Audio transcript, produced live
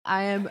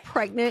I am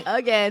pregnant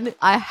again.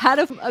 I had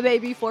a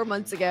baby 4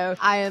 months ago.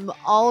 I am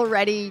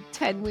already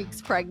 10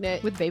 weeks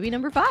pregnant with baby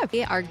number 5.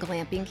 Our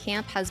glamping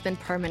camp has been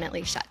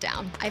permanently shut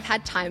down. I've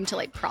had time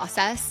to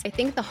process. I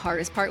think the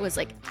hardest part was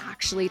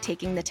actually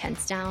taking the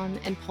tents down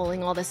and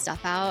pulling all this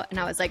stuff out. And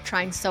I was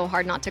trying so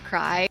hard not to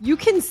cry. You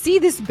can see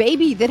this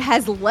baby that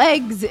has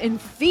legs and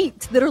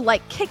feet that are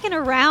kicking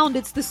around.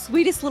 It's the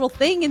sweetest little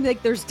thing. And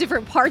there's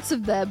different parts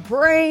of the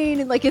brain.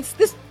 And it's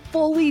this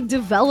fully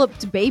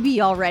developed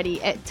baby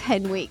already at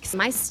 10 weeks.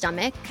 My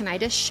stomach, can I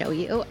just show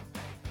you?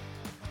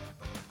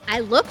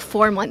 I look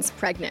 4 months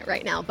pregnant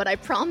right now, but I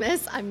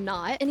promise I'm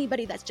not.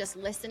 Anybody that's just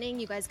listening,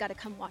 you guys got to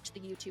come watch the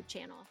YouTube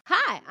channel.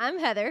 Hi, I'm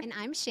Heather. And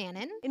I'm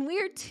Shannon. And we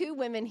are two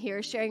women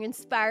here sharing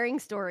inspiring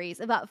stories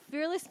about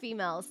fearless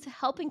females to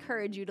help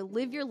encourage you to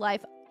live your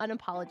life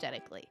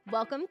unapologetically.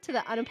 Welcome to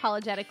the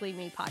Unapologetically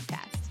Me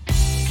podcast.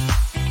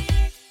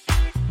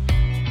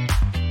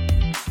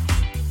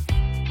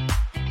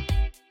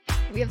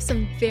 We have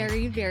some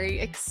very, very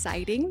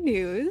exciting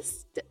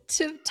news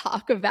to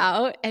talk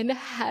about. And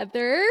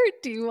Heather,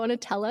 do you want to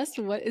tell us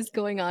what is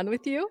going on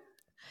with you?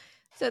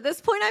 So at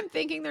this point, I'm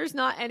thinking there's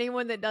not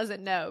anyone that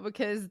doesn't know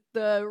because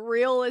the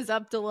reel is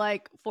up to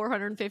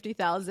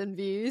 450,000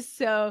 views.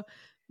 So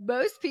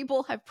most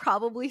people have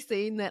probably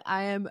seen that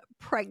I am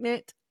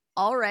pregnant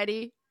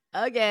already.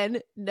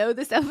 Again, no,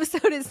 this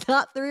episode is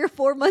not 3 or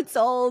 4 months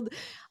old.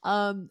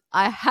 I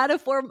had a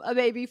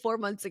baby 4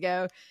 months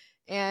ago.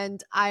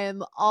 And I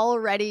am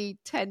already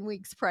 10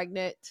 weeks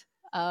pregnant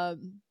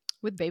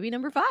with baby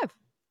number 5.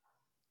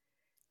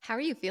 How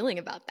are you feeling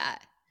about that?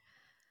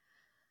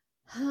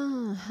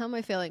 How am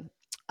I feeling?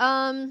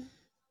 I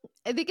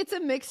think it's a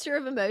mixture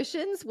of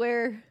emotions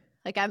where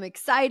I'm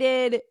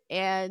excited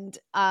and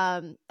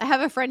I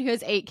have a friend who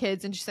has 8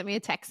 kids and she sent me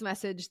a text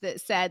message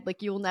that said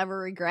you will never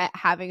regret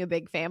having a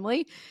big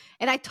family.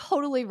 And I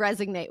totally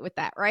resonate with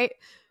that, right?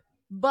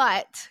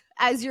 But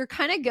as you're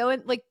kind of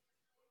going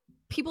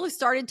people have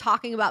started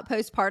talking about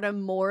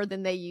postpartum more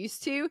than they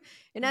used to.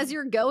 And as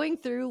you're going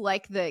through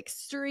the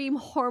extreme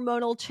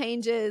hormonal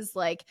changes,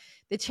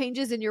 the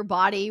changes in your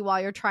body while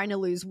you're trying to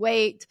lose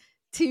weight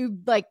to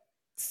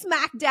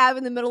smack dab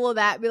in the middle of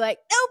that, be nope,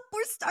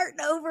 we're starting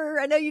over.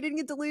 I know you didn't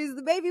get to lose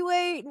the baby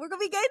weight. We're going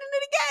to be gaining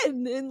it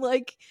again.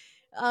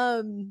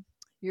 And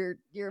your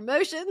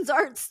emotions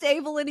aren't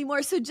stable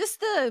anymore. So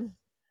just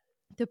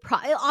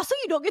also,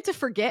 you don't get to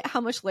forget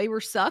how much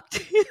labor sucked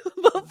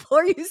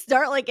before you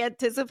start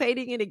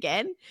anticipating it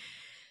again.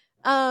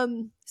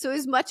 So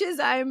as much as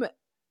I'm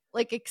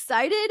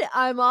excited,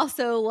 I'm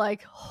also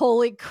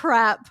holy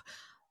crap,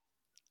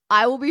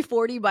 I will be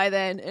 40 by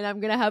then and I'm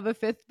going to have a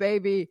 5th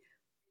baby.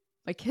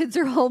 My kids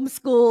are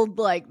homeschooled.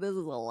 This is a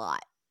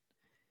lot.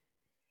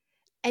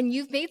 And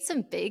you've made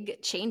some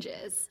big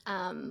changes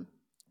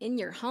in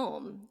your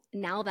home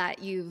now that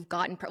you've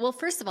gotten well,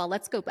 first of all,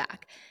 let's go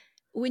back.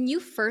 When you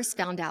first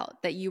found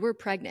out that you were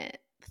pregnant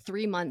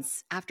 3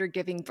 months after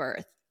giving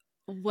birth,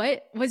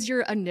 what was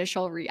your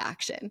initial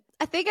reaction?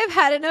 I think I've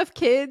had enough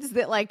kids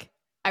that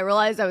I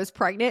realized I was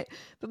pregnant,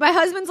 but my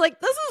husband's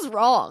this is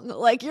wrong.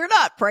 You're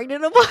not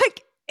pregnant. I'm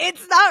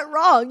it's not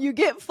wrong. You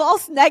get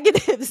false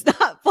negatives,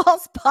 not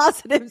false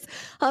positives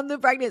on the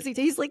pregnancy.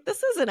 He's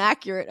this isn't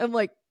accurate. I'm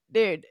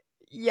dude,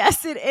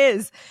 yes, it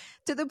is.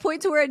 To the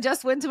point to where I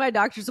just went to my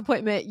doctor's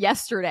appointment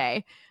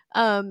yesterday.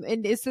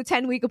 And it's the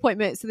 10-week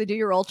appointment. So they do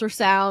your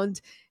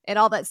ultrasound and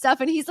all that stuff.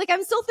 And he's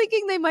I'm still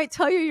thinking they might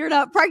tell you're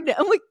not pregnant.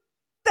 I'm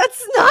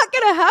that's not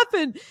going to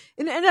happen.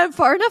 And I'm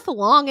far enough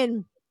along.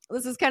 And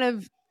this is kind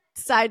of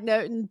side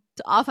note and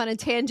off on a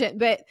tangent,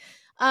 but,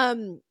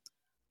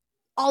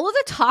 all of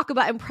the talk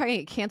about, I'm probably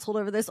get canceled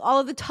over this, all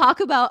of the talk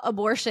about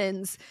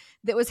abortions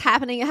that was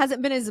happening, it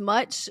hasn't been as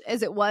much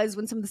as it was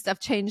when some of the stuff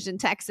changed in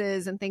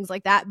Texas and things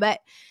like that. But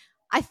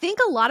I think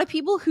a lot of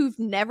people who've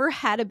never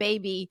had a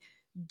baby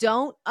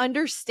don't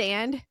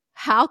understand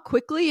how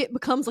quickly it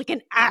becomes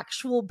an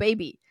actual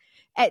baby.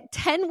 At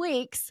 10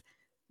 weeks,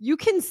 you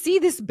can see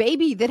this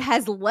baby that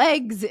has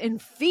legs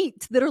and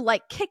feet that are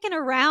kicking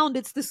around.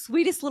 It's the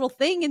sweetest little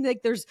thing. And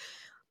there's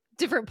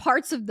different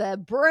parts of the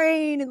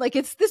brain. And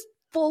it's this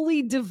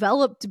fully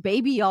developed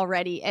baby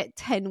already at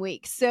 10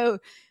 weeks. So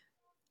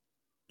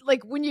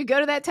when you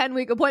go to that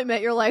 10-week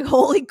appointment, you're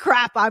holy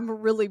crap, I'm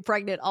really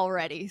pregnant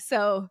already.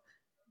 So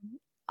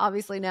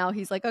obviously now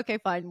he's okay,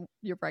 fine,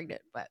 you're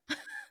pregnant. But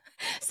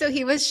so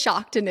he was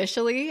shocked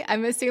initially,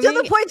 I'm assuming.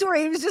 To the point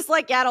where he was just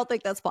yeah, I don't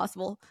think that's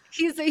possible.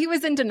 He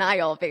was in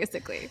denial,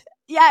 basically.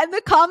 Yeah, and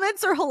the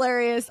comments are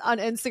hilarious on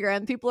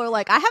Instagram. People are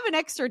I have an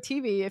extra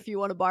TV if you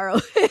want to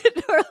borrow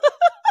it.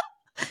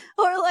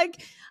 or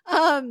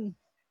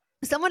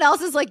someone else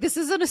is this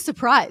isn't a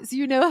surprise.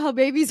 You know how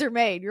babies are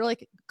made. You're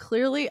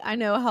clearly I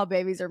know how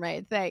babies are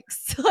made.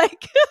 Thanks.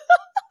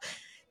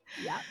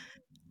 Yeah.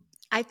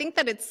 I think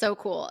that it's so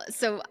cool.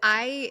 So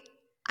I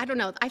don't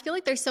know. I feel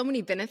there's so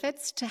many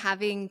benefits to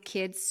having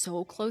kids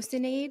so close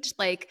in age,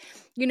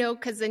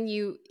 because then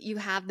you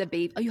have the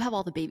baby, you have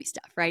all the baby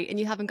stuff, right? And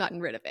you haven't gotten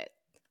rid of it.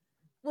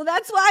 Well,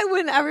 that's why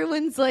when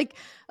everyone's like,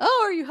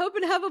 oh, are you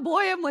hoping to have a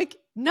boy? I'm like,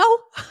 no,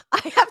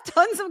 I have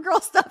tons of girl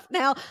stuff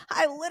now.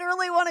 I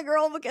literally want a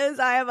girl because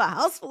I have a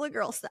house full of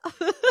girl stuff.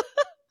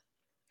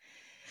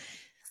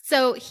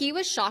 So he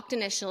was shocked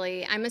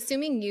initially. I'm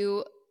assuming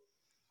you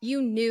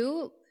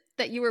knew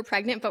that you were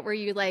pregnant, but were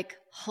you like,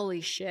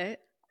 holy shit?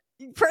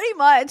 Pretty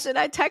much. And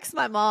I text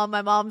my mom.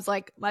 My mom's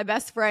like my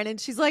best friend. And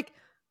she's like,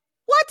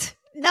 what?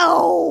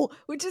 No.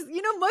 Which is,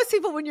 most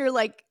people, when you're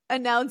like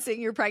announcing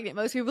you're pregnant,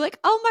 most people are like,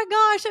 oh my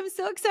gosh, I'm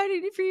so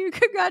excited for you.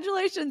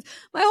 Congratulations.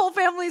 My whole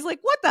family's like,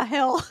 what the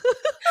hell?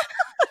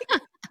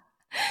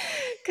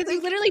 Because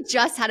you literally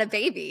just had a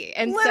baby.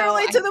 And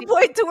literally to the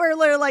point to where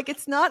they're like,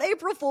 it's not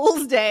April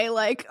Fool's Day.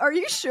 Like, are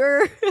you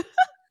sure?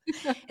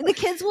 And the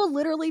kids will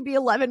literally be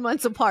 11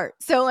 months apart.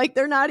 So like,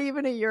 they're not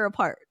even a year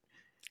apart.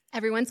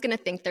 Everyone's going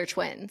to think they're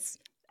twins.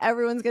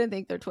 Everyone's going to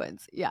think they're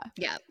twins. Yeah.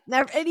 Yeah.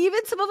 And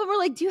even some of them were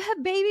like, do you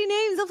have baby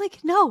names? I'm like,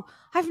 no,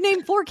 I've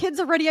named 4 kids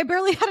already. I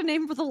barely had a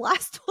name for the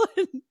last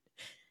one.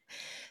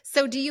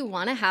 So do you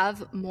want to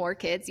have more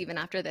kids even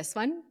after this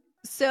one?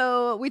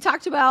 So we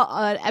talked about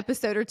an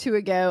episode or 2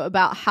 ago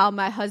about how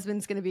my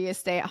husband's going to be a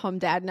stay-at-home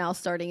dad now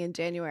starting in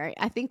January.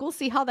 I think we'll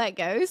see how that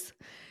goes.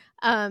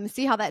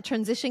 See how that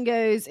transition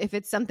goes. If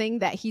it's something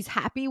that he's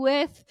happy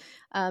with,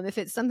 if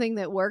it's something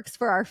that works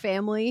for our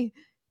family,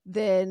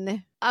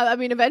 then I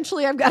mean,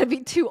 eventually I've got to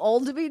be too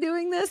old to be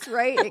doing this,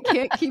 right? It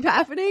can't keep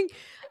happening.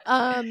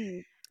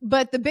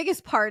 But the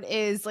biggest part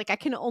is like I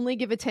can only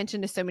give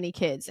attention to so many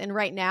kids. And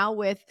right now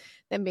with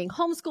them being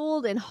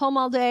homeschooled and home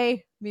all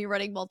day, me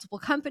running multiple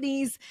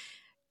companies,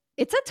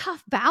 it's a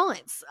tough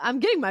balance. I'm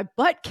getting my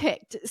butt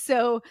kicked.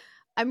 So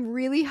I'm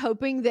really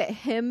hoping that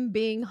him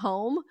being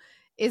home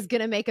is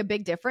going to make a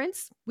big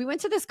difference. We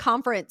went to this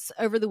conference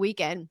over the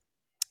weekend.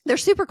 They're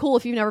super cool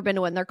if you've never been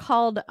to one. They're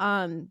called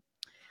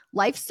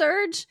Life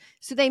Surge.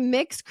 So they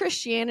mix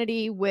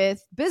Christianity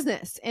with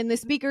business. And the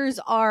speakers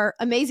are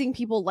amazing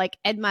people like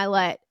Ed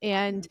Milet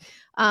and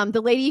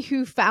the lady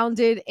who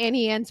founded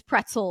Annie Ann's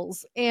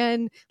Pretzels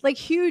and like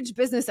huge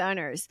business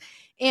owners.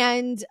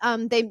 And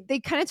they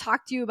kind of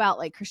talk to you about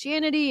like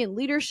Christianity and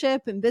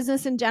leadership and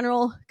business in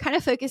general, kind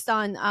of focused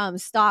on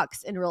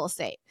stocks and real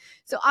estate.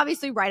 So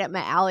obviously right up my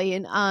alley.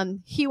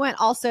 And he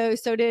went also,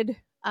 so did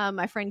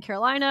my friend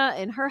Carolina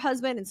and her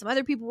husband and some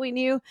other people we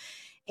knew.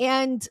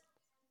 And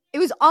it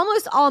was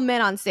almost all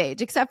men on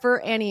stage, except for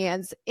Annie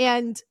Ann's.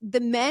 And the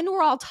men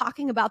were all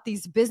talking about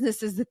these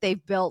businesses that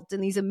they've built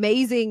and these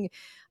amazing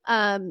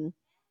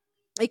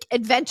like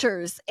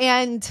adventures.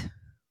 And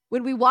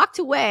when we walked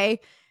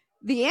away,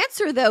 the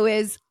answer though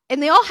is,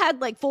 and they all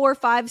had like 4,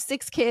 5,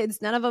 6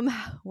 kids. None of them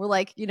were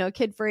like,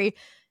 kid free.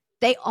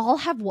 They all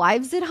have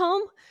wives at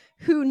home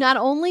who not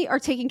only are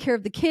taking care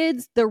of the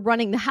kids, they're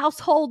running the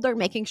household, they're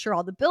making sure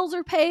all the bills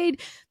are paid,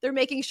 they're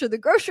making sure the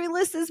grocery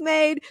list is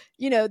made,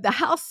 the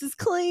house is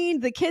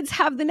clean, the kids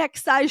have the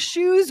next size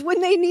shoes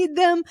when they need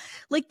them.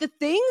 Like the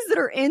things that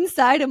are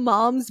inside a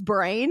mom's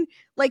brain,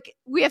 like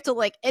we have to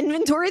like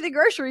inventory the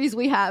groceries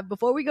we have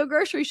before we go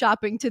grocery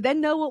shopping to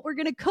then know what we're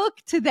going to cook,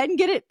 to then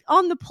get it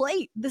on the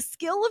plate. The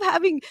skill of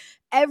having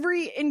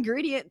every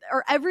ingredient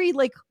or every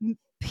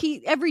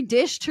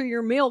dish to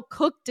your meal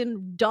cooked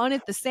and done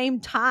at the same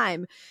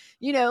time,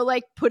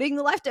 like putting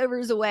the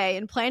leftovers away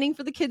and planning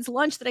for the kids'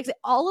 lunch the next day.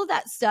 All of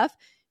that stuff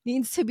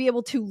needs to be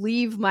able to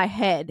leave my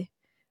head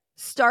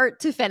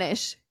start to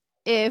finish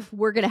if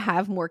we're going to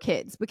have more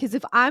kids. Because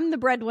if I'm the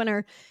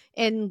breadwinner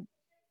and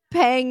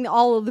paying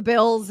all of the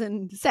bills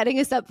and setting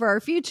us up for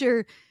our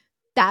future,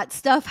 that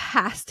stuff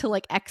has to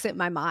like exit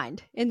my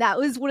mind. And that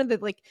was one of the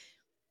like,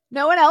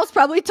 no one else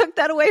probably took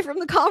that away from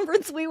the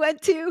conference we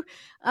went to.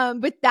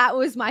 But that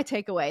was my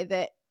takeaway,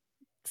 that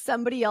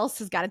somebody else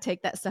has got to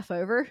take that stuff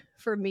over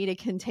for me to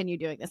continue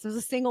doing this. I was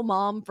a single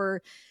mom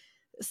for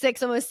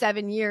 6, almost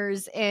 7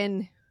 years,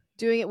 and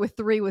doing it with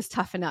 3 was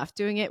tough enough.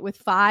 Doing it with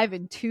 5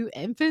 and 2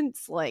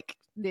 infants, like,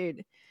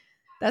 dude,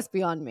 that's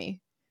beyond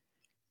me.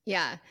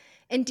 Yeah.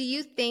 And do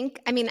you think,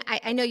 I mean,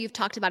 I know you've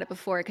talked about it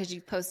before because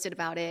you've posted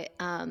about it,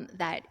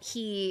 that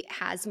he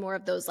has more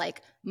of those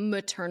like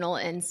maternal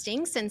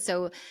instincts. And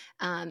so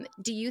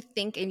do you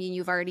think, I mean,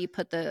 you've already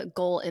put the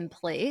goal in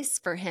place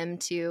for him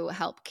to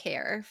help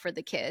care for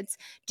the kids.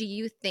 Do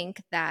you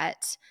think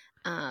that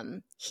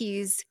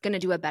he's going to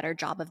do a better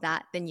job of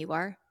that than you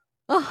are?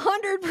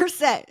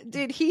 100%.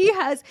 Dude,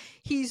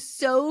 he's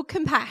so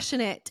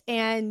compassionate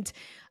and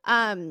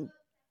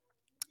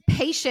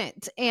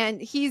patient,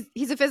 and he's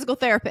a physical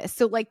therapist,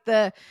 so like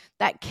that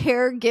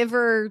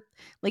caregiver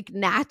like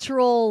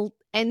natural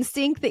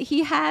instinct that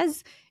he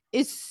has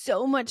is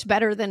so much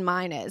better than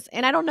mine is.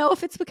 And I don't know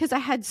if it's because I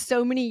had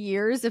so many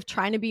years of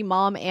trying to be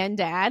mom and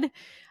dad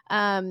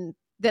that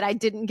I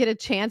didn't get a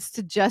chance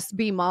to just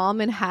be mom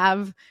and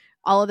have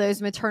all of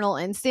those maternal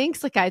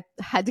instincts. Like I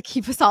had to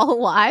keep us all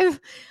alive.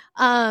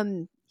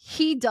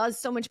 He does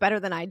so much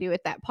better than I do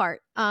at that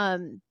part. I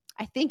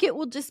think it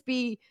will just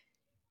be,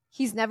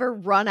 he's never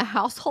run a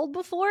household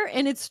before,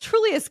 and it's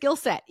truly a skill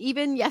set.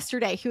 Even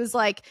yesterday, he was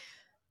like,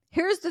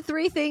 here's the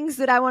 3 things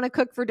that I want to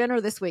cook for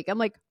dinner this week. I'm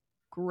like,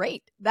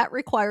 great. That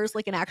requires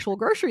like an actual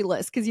grocery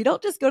list, because you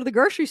don't just go to the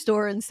grocery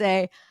store and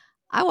say,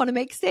 I want to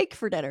make steak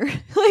for dinner.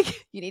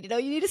 Like, you need to know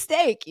you need a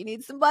steak, you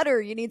need some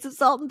butter, you need some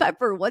salt and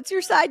pepper. What's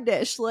your side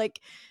dish? Like,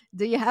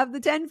 do you have the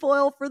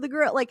tinfoil for the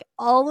grill? Like,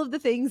 all of the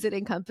things it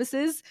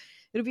encompasses.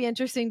 It'll be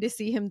interesting to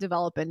see him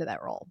develop into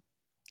that role.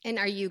 And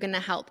are you going to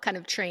help kind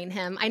of train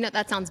him? I know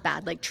that sounds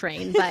bad, like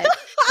train, but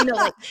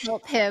like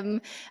help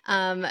him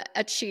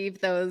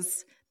achieve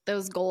those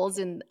goals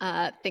and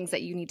things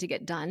that you need to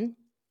get done?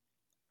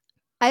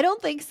 I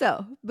don't think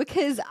so,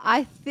 because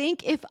I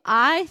think if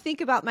I think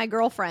about my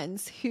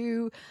girlfriends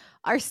who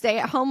are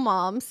stay-at-home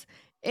moms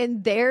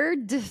and their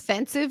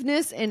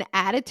defensiveness and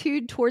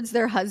attitude towards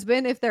their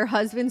husband, if their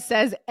husband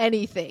says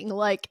anything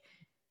like,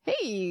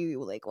 hey,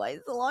 like, why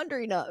is the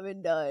laundry not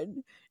been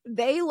done?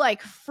 They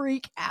like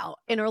freak out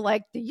and are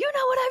like, do you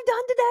know what I've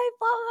done today?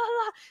 Blah,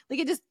 blah,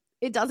 blah. Like,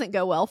 it doesn't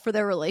go well for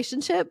their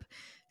relationship.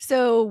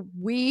 So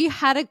we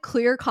had a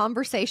clear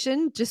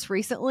conversation just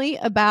recently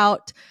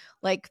about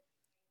like,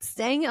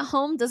 staying at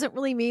home doesn't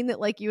really mean that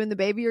like you and the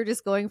baby are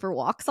just going for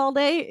walks all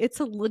day. It's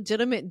a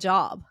legitimate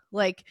job.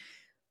 Like,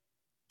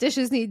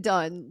 dishes need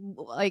done,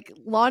 like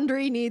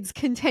laundry needs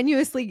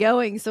continuously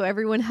going so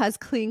everyone has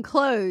clean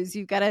clothes.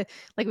 You've got to,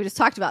 like we just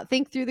talked about,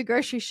 think through the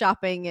grocery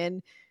shopping,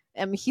 and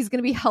he's going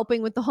to be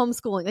helping with the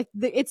homeschooling. Like,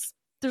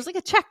 there's like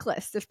a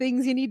checklist of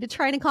things you need to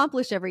try and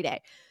accomplish every day.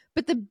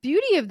 But the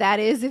beauty of that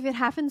is, if it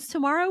happens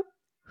tomorrow,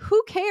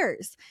 who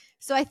cares?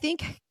 So I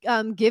think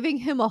giving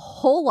him a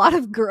whole lot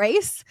of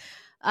grace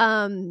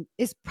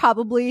is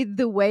probably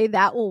the way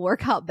that will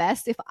work out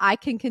best. If I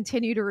can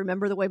continue to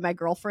remember the way my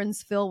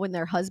girlfriends feel when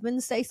their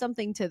husbands say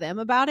something to them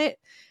about it,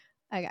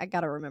 I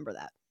got to remember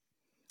that.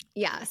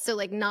 Yeah. So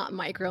like not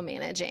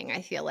micromanaging,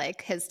 I feel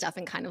like, his stuff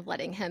and kind of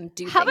letting him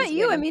do How about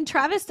you? I mean,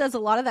 Travis does a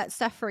lot of that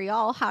stuff for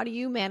y'all. How do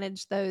you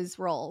manage those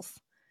roles?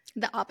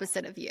 The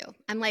opposite of you.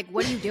 I'm like,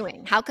 what are you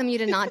doing? How come you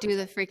did not do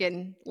the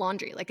freaking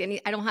laundry? Like,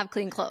 I don't have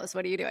clean clothes.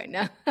 What are you doing?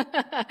 No.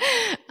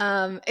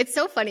 It's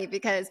so funny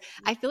because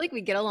I feel like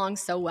we get along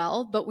so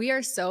well, but we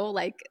are so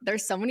like,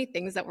 there's so many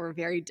things that we're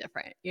very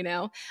different, you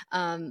know?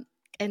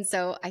 And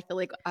so I feel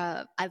like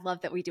I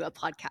love that we do a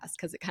podcast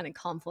because it kind of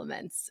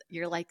complements.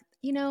 You're like,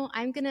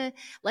 I'm going to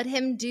let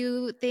him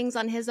do things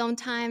on his own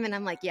time. And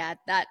I'm like, yeah,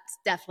 that's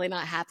definitely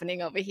not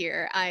happening over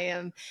here.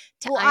 I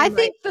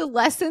think the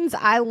lessons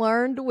I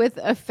learned with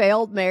a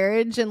failed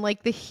marriage and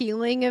like the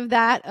healing of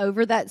that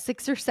over that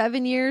 6 or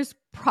 7 years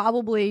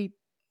probably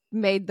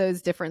made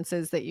those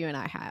differences that you and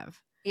I have.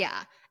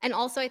 Yeah. And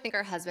also I think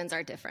our husbands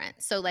are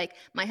different. So like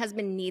my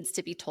husband needs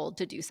to be told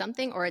to do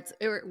something or it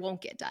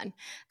won't get done.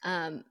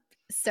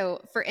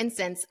 So for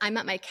instance, I'm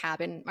at my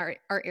cabin, our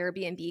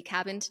Airbnb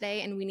cabin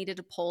today, and we needed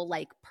to pull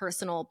like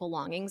personal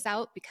belongings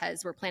out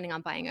because we're planning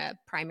on buying a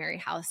primary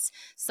house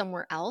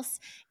somewhere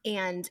else.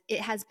 And it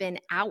has been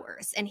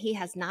hours and he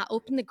has not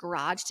opened the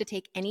garage to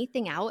take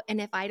anything out. And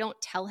if I don't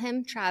tell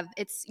him, Trav,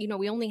 it's,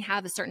 we only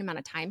have a certain amount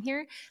of time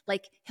here,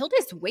 like he'll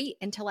just wait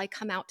until I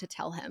come out to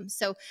tell him.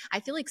 So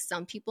I feel like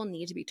some people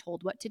need to be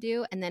told what to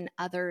do and then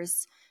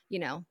others,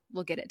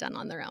 will get it done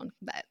on their own.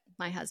 But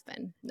my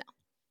husband, no.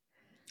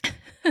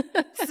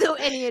 So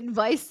any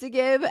advice to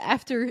give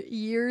after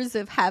years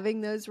of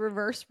having those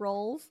reverse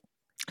roles?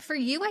 For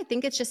you, I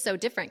think it's just so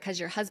different because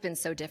your husband's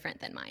so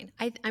different than mine.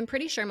 I'm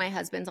pretty sure my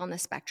husband's on the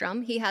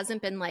spectrum. He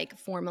hasn't been like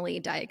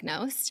formally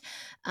diagnosed,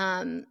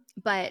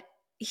 but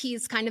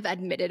he's kind of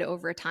admitted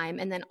over time.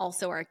 And then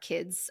also our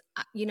kids,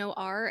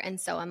 are. And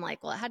so I'm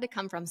like, well, it had to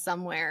come from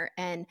somewhere.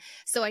 And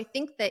so I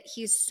think that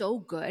he's so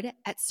good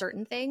at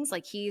certain things.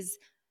 Like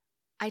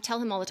I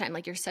tell him all the time,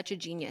 like, you're such a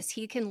genius.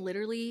 He can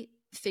literally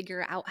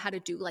figure out how to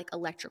do like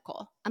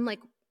electrical. I'm like,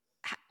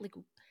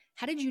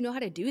 how did you know how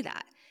to do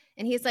that?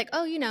 And he's like,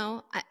 oh,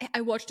 I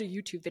watched a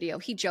YouTube video.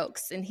 He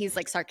jokes and he's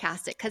like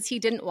sarcastic because he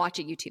didn't watch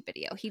a YouTube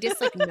video. He just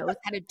like knows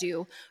how to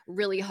do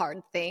really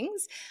hard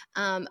things.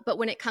 But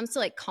when it comes to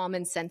like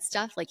common sense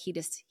stuff, like he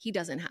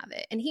doesn't have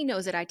it. And he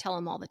knows it. I tell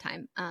him all the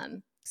time.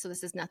 So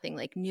this is nothing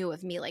like new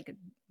of me, like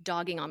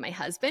dogging on my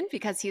husband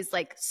because he's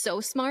like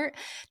so smart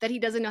that he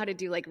doesn't know how to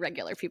do like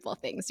regular people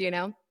things,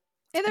 And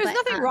there's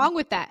nothing wrong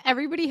with that.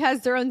 Everybody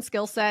has their own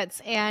skill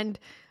sets. And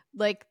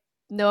like,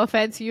 no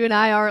offense, you and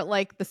I aren't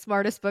like the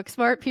smartest book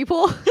smart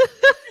people.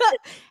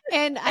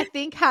 And I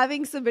think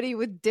having somebody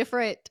with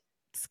different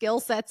skill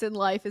sets in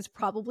life is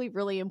probably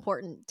really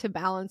important to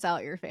balance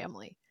out your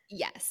family.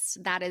 Yes,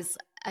 that is,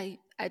 I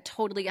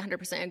totally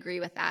 100% agree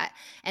with that.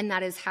 And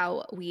that is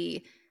how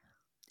we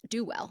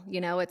do well.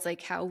 It's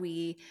like how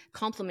we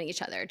complement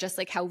each other, just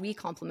like how we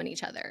complement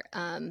each other.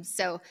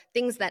 So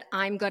things that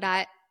I'm good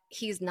at,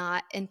 he's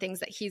not, and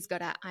things that he's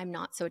good at, I'm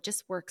not. So it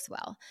just works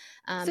well.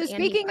 So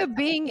speaking of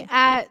being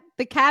at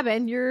the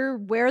cabin, you're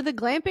where the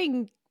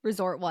glamping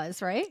resort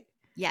was, right?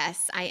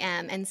 Yes, I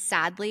am. And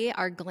sadly,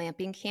 our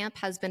glamping camp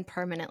has been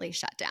permanently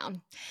shut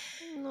down.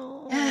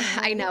 No,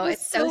 I know.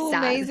 It's so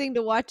sad. Amazing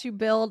to watch you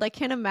build. I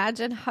can't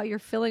imagine how you're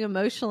feeling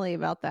emotionally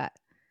about that.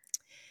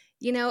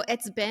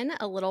 It's been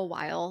a little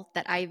while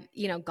that I've,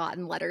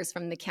 gotten letters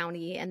from the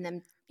county and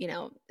then,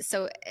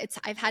 so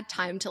I've had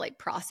time to like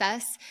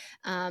process.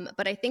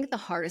 But I think the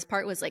hardest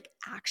part was like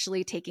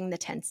actually taking the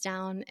tents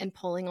down and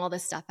pulling all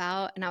this stuff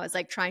out. And I was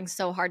like trying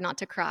so hard not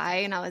to cry.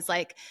 And I was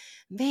like,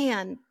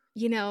 man,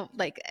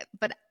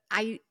 but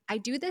I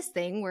do this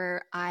thing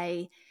where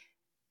I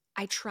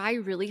try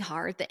really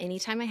hard that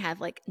anytime I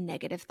have like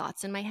negative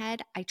thoughts in my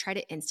head, I try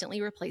to instantly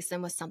replace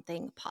them with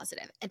something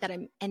positive.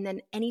 And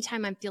then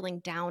anytime I'm feeling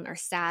down or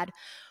sad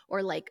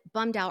or like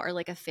bummed out or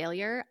like a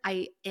failure,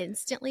 I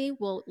instantly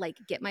will like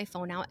get my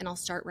phone out and I'll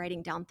start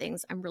writing down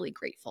things I'm really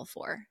grateful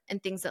for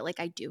and things that like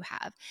I do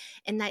have.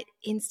 And that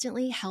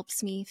instantly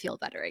helps me feel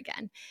better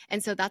again.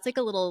 And so that's like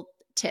a little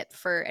tip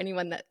for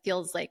anyone that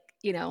feels like,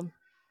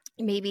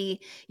 maybe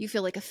you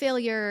feel like a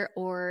failure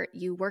or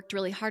you worked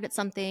really hard at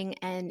something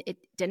and it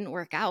didn't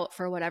work out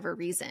for whatever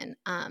reason.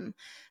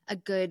 A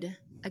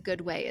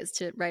good way is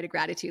to write a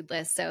gratitude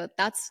list. So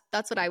that's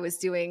what I was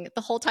doing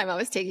the whole time I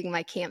was taking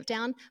my camp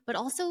down. But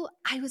also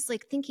I was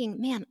like thinking,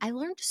 man, I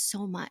learned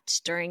so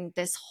much during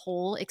this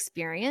whole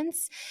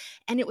experience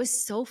and it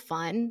was so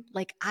fun.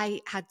 Like I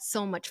had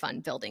so much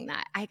fun building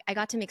that. I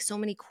got to make so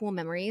many cool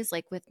memories,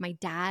 like with my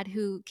dad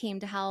who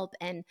came to help,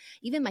 and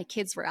even my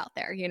kids were out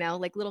there,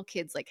 like little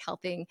kids like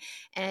helping.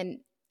 And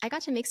I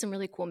got to make some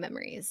really cool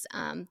memories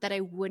that I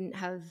wouldn't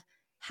have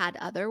had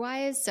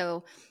otherwise.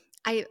 So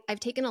I've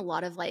taken a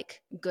lot of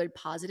like good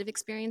positive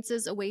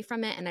experiences away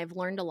from it and I've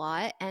learned a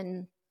lot.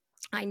 And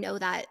I know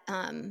that,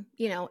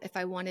 if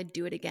I want to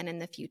do it again in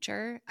the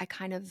future, I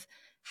kind of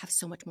have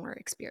so much more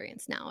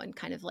experience now and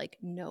kind of like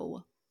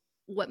know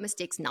what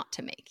mistakes not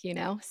to make,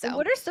 So And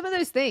what are some of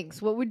those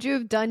things? What would you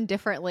have done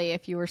differently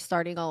if you were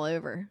starting all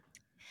over?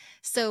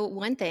 So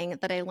one thing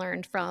that I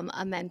learned from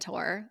a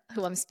mentor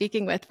who I'm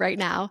speaking with right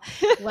now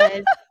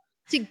was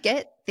to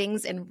get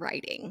things in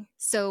writing.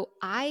 So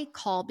I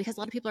called because a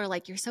lot of people are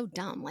like, you're so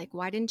dumb. Like,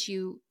 why didn't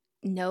you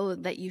know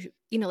that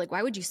like,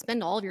 why would you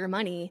spend all of your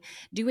money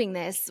doing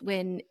this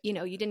when, you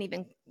didn't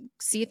even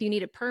see if you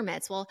needed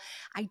permits? Well,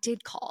 I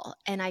did call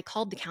and I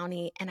called the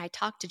county and I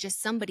talked to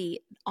just somebody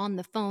on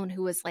the phone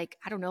who was like,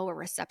 I don't know, a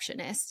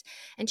receptionist.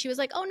 And she was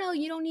like, oh no,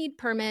 you don't need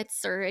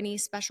permits or any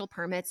special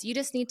permits. You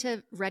just need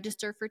to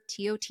register for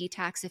TOT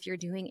tax if you're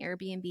doing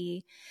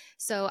Airbnb.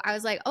 So I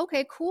was like,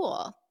 okay,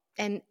 cool.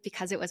 And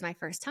because it was my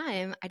first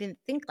time, I didn't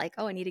think like,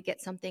 oh, I need to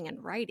get something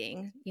in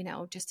writing,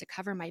 just to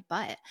cover my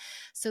butt.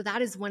 So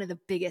that is one of the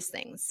biggest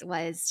things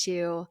was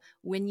to,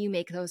 when you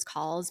make those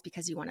calls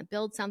because you want to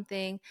build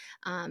something,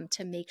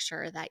 to make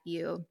sure that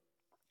you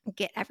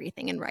get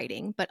everything in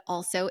writing. But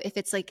also if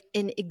it's like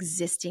an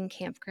existing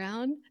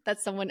campground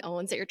that someone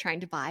owns that you're trying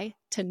to buy,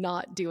 to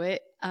not do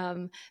it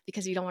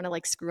because you don't want to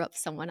like screw up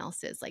someone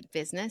else's like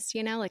business,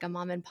 like a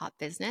mom and pop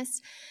business.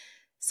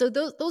 So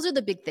those are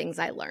the big things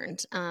I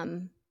learned.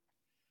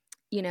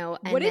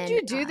 What did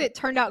you do that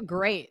turned out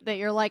great that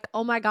you're like,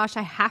 oh my gosh,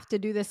 I have to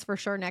do this for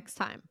sure next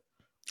time?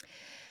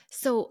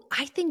 So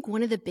I think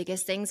one of the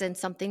biggest things and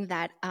something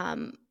that,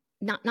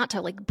 not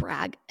to like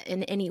brag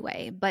in any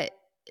way, but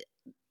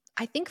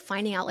I think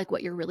finding out like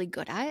what you're really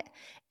good at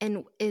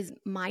and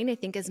I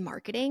think is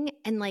marketing.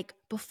 And like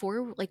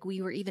before, like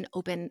we were even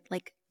open,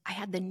 like I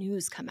had the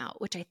news come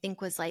out, which I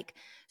think was like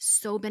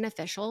so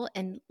beneficial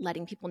and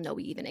letting people know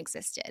we even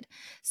existed.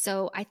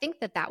 So I think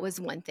that was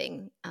one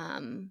thing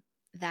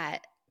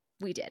that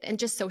we did. And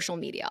just social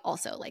media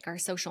also, like our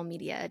social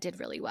media did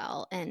really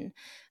well and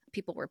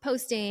people were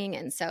posting.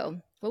 And so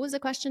what was the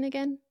question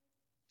again?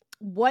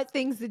 What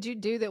things did you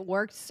do that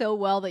worked so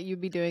well that you'd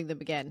be doing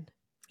them again?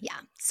 Yeah.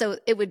 So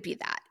it would be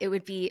that. It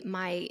would be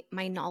my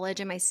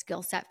knowledge and my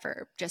skill set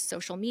for just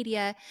social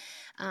media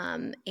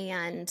and,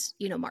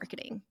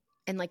 marketing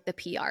and like the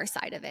PR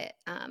side of it.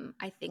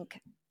 I think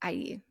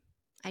I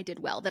did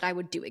well that I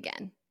would do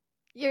again.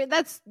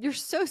 You're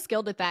so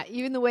skilled at that.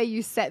 Even the way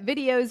you set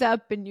videos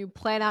up and you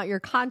plan out your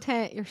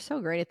content, you're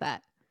so great at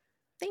that.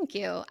 Thank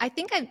you. I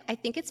think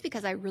it's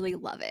because I really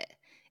love it.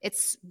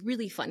 It's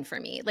really fun for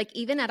me. Like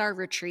even at our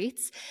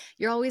retreats,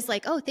 you're always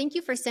like, oh, thank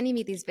you for sending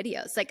me these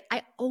videos. Like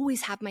I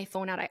always have my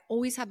phone out. I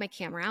always have my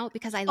camera out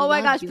because I love. Oh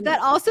my gosh, but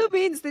that also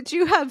means that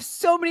you have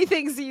so many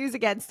things to use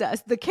against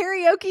us. The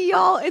karaoke,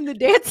 y'all, and the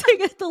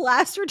dancing at the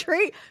last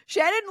retreat.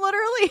 Shannon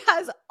literally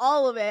has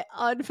all of it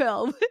on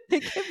film.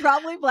 They can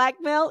probably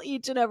blackmail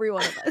each and every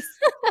one of us.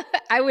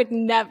 I would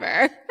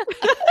never.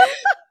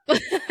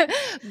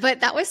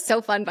 But that was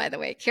so fun, by the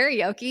way.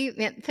 Karaoke,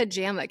 man,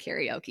 pajama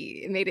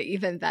karaoke made it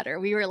even better.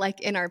 We were like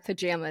in our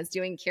pajamas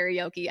doing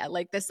karaoke at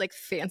like this like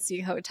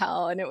fancy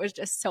hotel, and it was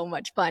just so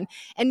much fun.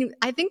 And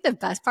I think the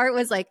best part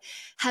was like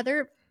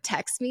Heather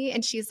texts me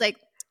and she's like,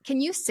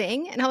 can you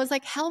sing? And I was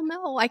like, hell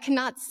no, I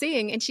cannot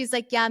sing. And she's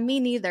like, yeah, me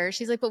neither.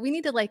 She's like, but we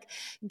need to like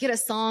get a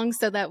song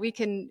so that we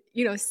can,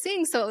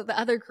 sing. So the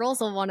other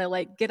girls will want to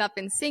like get up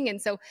and sing.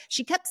 And so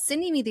she kept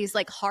sending me these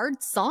like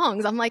hard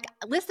songs. I'm like,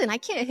 listen, I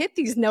can't hit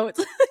these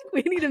notes.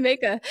 We need to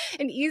make an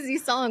easy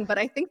song. But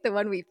I think the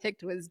one we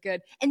picked was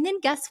good. And then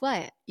guess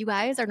what? You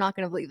guys are not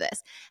going to believe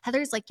this.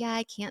 Heather's like, yeah,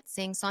 I can't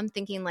sing. So I'm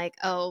thinking like,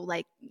 oh,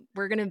 like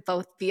we're going to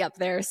both be up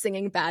there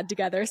singing bad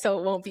together. So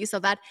it won't be so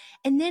bad.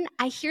 And then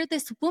I hear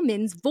this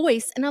woman's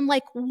voice and I'm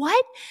like,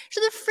 what?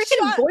 She's the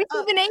freaking Shut voice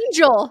up. of an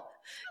angel.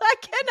 I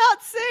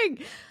cannot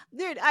sing.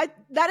 Dude,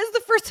 that is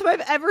the first time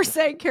I've ever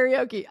sang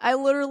karaoke. I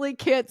literally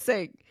can't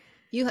sing.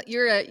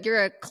 You're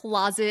a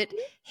closet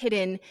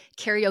hidden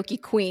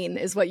karaoke queen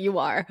is what you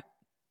are.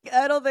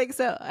 I don't think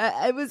so.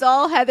 It was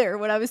all Heather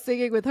when I was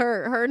singing with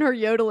her and her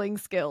yodeling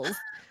skills.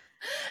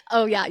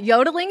 Oh yeah,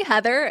 yodeling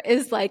Heather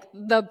is like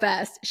the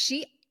best.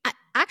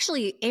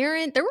 Actually,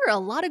 Erin, there were a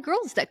lot of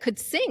girls that could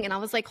sing, and I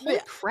was like, holy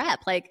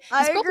crap, like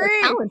these girls are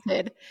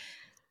talented.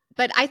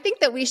 But I think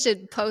that we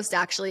should post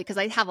actually, because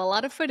I have a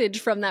lot of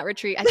footage from that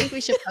retreat. I think we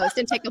should post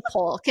and take a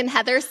poll. Can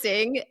Heather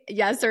sing?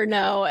 Yes or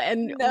no?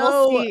 And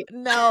we'll see.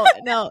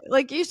 No.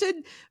 Like you should,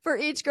 for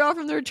each girl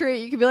from the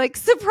retreat, you could be like,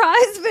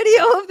 surprise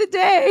video of the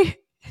day.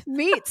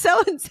 Meet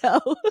so-and-so.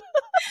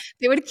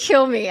 They would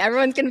kill me.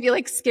 Everyone's going to be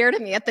like scared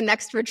of me at the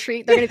next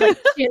retreat. They're going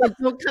to be like,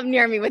 don't come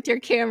near me with your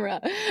camera.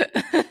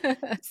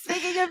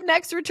 Speaking of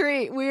next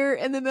retreat, we're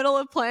in the middle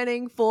of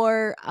planning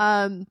for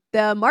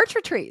the March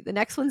retreat. The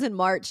next one's in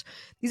March.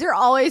 These are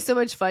always so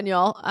much fun,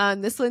 y'all.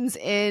 This one's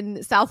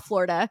in South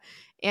Florida.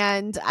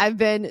 And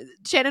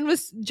Shannon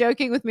was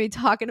joking with me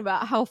talking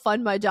about how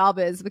fun my job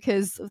is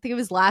because I think it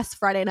was last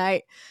Friday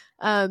night.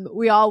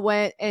 We all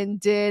went and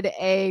did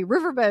a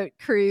riverboat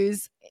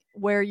cruise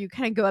where you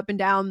kind of go up and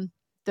down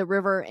the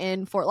river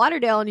in Fort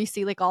Lauderdale and you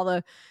see like all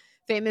the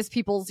famous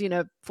people's,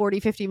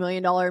 $40-50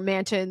 million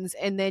mansions.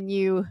 And then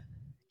you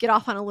get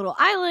off on a little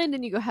island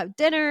and you go have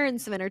dinner and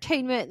some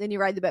entertainment and then you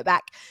ride the boat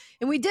back.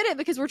 And we did it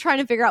because we're trying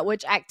to figure out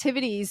which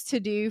activities to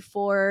do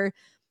for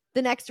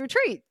the next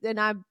retreat. And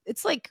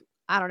it's like,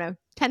 I don't know,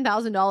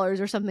 $10,000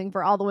 or something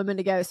for all the women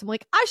to go. So I'm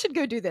like, I should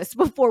go do this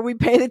before we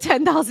pay the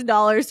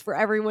 $10,000 for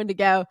everyone to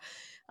go.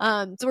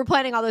 So we're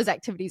planning all those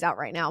activities out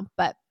right now.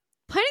 But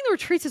planning the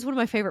retreats is one of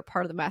my favorite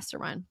part of the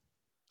mastermind.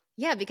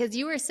 Yeah, because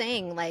you were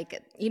saying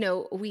like,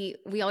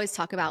 we always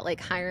talk about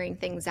like hiring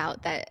things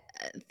out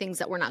things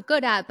that we're not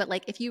good at, but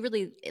like if you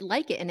really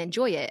like it and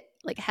enjoy it,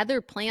 like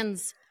Heather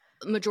plans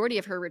majority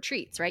of her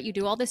retreats, right? You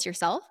do all this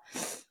yourself?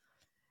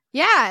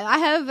 Yeah, I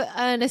have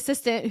an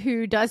assistant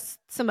who does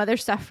some other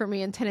stuff for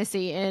me in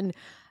Tennessee, and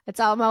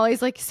I'm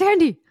always like,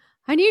 Sandy,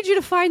 I need you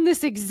to find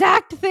this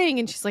exact thing.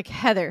 And she's like,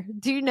 Heather,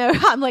 do you know?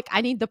 I'm like,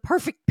 I need the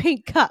perfect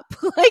pink cup.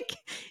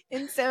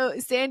 And so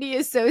Sandy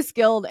is so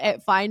skilled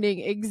at finding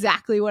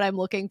exactly what I'm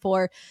looking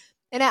for.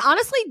 And I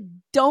honestly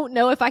don't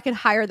know if I could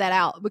hire that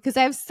out because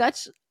I have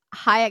such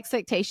high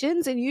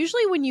expectations. And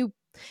usually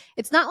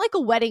it's not like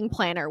a wedding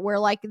planner where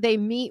like they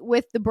meet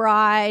with the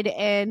bride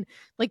and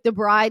like the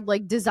bride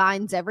like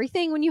designs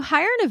everything. When you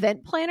hire an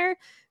event planner,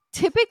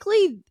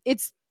 typically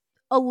it's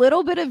a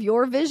little bit of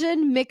your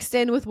vision mixed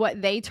in with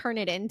what they turn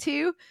it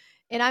into.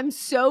 And I'm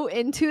so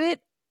into it.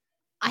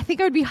 I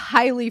think I would be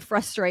highly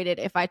frustrated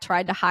if I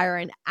tried to hire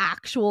an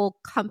actual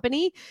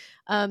company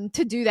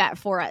to do that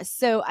for us.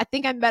 So I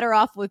think I'm better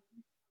off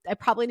I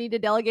probably need to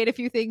delegate a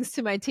few things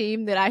to my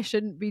team that I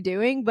shouldn't be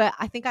doing, but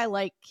I think I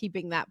like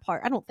keeping that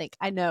part.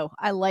 I know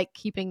I like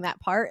keeping that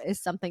part as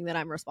something that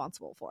I'm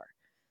responsible for.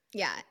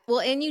 Yeah.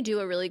 Well, and you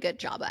do a really good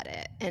job at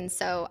it. And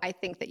so I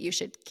think that you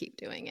should keep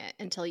doing it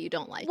until you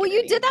don't like it. Well,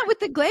 you did that with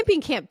the glamping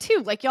camp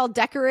too, like y'all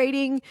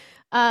decorating.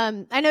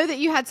 I know that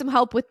you had some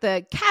help with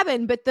the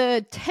cabin, but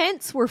the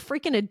tents were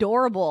freaking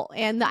adorable.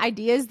 And the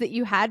ideas that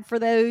you had for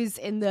those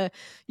and the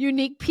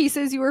unique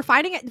pieces you were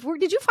finding.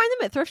 Did you find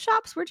them at thrift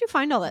shops? Where'd you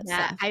find all that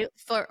stuff?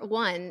 For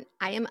one,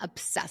 I am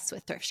obsessed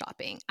with thrift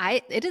shopping.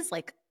 It is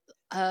like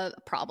a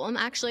problem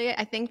actually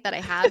I think that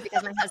I have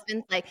because my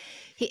husband's like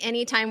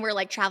anytime we're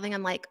like traveling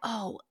I'm like,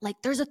 oh,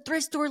 like there's a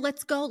thrift store,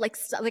 let's go,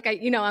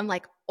 I'm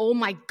like, oh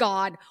my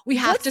god, we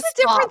have What's to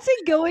the difference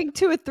in going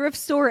to a thrift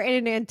store and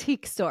an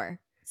antique store?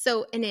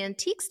 So an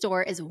antique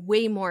store is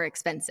way more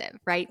expensive,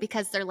 right?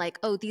 Because they're like,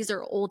 oh, these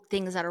are old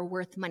things that are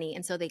worth money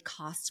and so they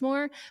cost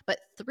more. But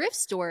thrift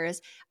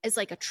stores is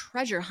like a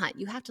treasure hunt.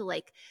 You have to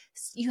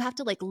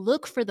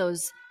look for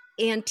those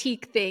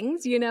antique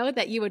things,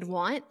 that you would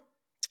want.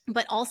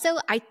 But also,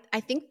 I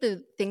think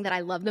the thing that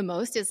I love the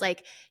most is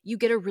like you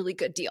get a really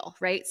good deal,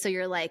 right? So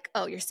you're like,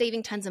 oh, you're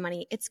saving tons of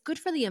money. It's good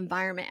for the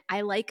environment.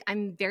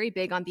 I'm very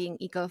big on being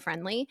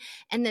eco-friendly.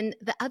 And then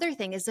the other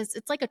thing is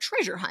it's like a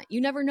treasure hunt.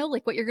 You never know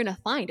like what you're going to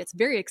find. It's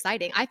very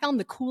exciting. I found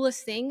the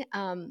coolest thing.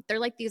 They're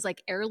like these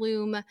like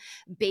heirloom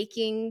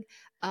baking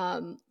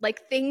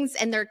like things,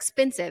 and they're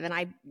expensive, and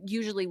I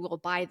usually will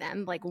buy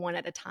them like one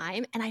at a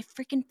time. And I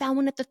freaking found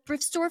one at the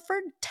thrift store for $10,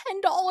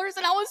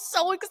 and I was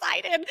so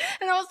excited.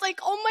 And I was like,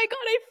 oh my god,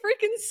 I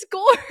freaking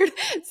scored!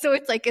 So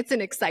it's like it's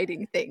an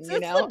exciting thing, so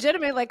it's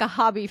legitimate, like a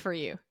hobby for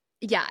you.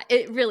 Yeah,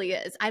 it really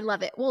is. I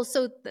love it. Well,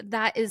 so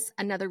that is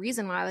another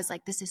reason why I was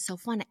like, this is so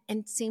fun.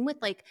 And same with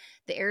like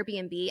the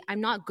Airbnb.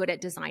 I'm not good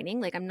at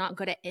designing, like, I'm not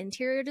good at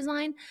interior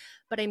design,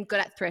 but I'm good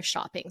at thrift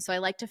shopping. So I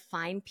like to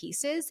find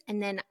pieces and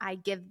then I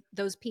give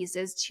those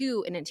pieces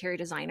to an interior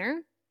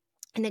designer.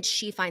 And then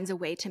she finds a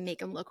way to make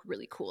them look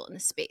really cool in the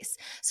space.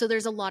 So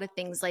there's a lot of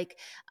things like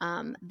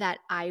that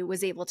I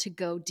was able to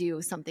go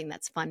do something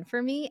that's fun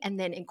for me and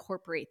then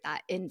incorporate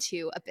that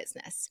into a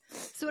business.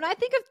 So when I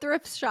think of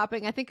thrift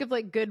shopping, I think of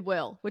like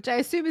Goodwill, which I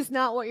assume is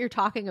not what you're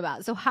talking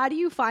about. So how do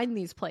you find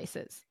these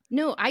places?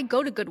 No, I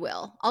go to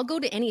Goodwill. I'll go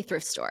to any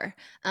thrift store.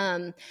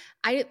 I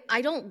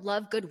don't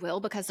love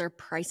Goodwill because their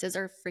prices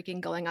are freaking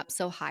going up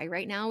so high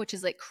right now, which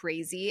is like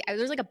crazy.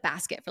 There's like a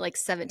basket for like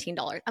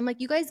 $17. I'm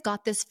like, you guys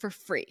got this for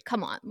free.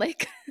 Come on,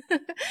 like,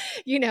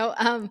 you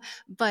know.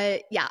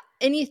 But yeah,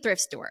 any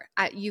thrift store,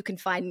 you can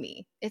find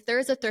me. If there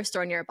is a thrift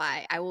store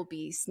nearby, I will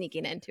be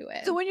sneaking into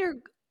it. So when you're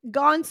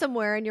gone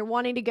somewhere and you're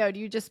wanting to go, do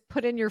you just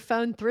put in your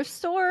phone thrift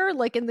store,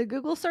 like in the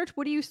Google search?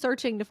 What are you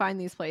searching to find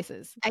these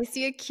places? I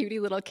see a cutie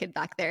little kid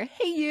back there.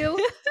 Hey, you.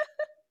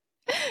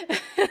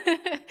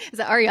 Is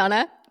that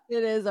Ariana?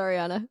 It is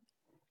Ariana.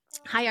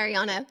 Hi,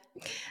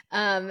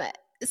 Ariana.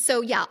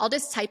 So yeah, I'll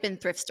just type in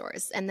thrift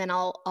stores and then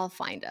I'll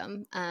find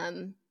them.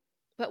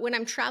 But when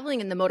I'm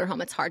traveling in the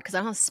motorhome, it's hard because I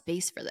don't have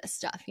space for this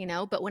stuff, you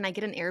know. But when I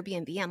get an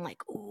Airbnb, I'm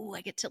like, ooh, I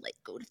get to like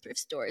go to thrift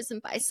stores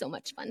and buy so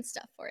much fun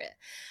stuff for it.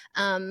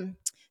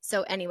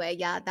 So anyway,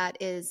 yeah, that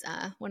is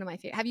one of my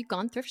favorite. Have you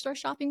gone thrift store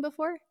shopping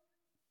before?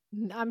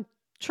 I'm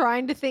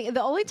trying to think.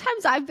 The only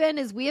times I've been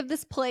is we have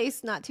this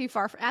place not too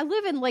far from. I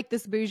live in like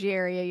this bougie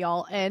area,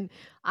 y'all, and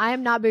I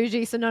am not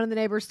bougie, so none of the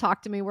neighbors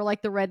talk to me. We're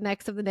like the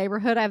rednecks of the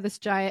neighborhood. I have this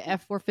giant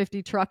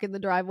F-450 truck in the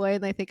driveway,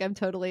 and they think I'm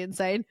totally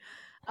insane.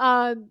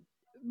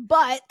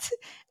 But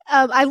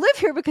I live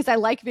here because I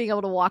like being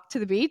able to walk to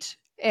the beach,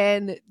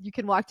 and you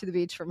can walk to the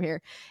beach from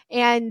here.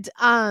 And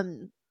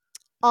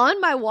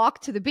on my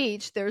walk to the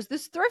beach, there's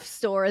this thrift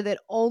store that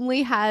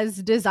only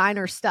has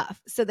designer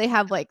stuff. So they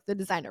have like the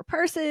designer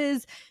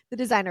purses, the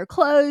designer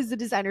clothes, the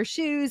designer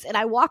shoes. And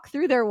I walk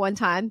through there one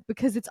time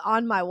because it's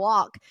on my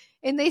walk,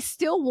 and they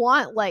still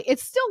want like,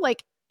 it's still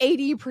like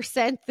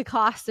 80% the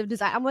cost of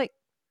design. I'm like,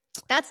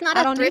 that's not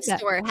a thrift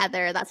store,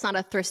 Heather. That's not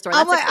a thrift store.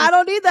 That's I'm like, I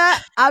don't need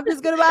that. I'm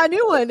just going to buy a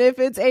new one if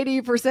it's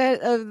 80%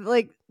 of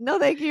like, no,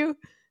 thank you.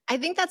 I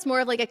think that's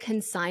more of like a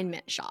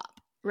consignment shop,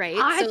 right?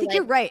 I so think like,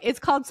 you're right. It's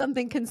called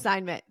something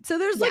consignment. So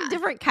there's like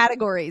different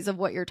categories of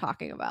what you're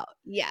talking about.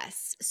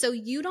 Yes. So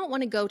you don't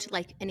want to go to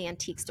like an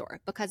antique store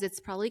because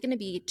it's probably going to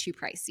be too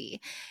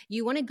pricey.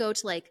 You want to go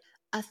to like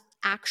a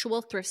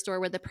actual thrift store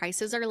where the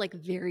prices are like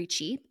very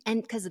cheap,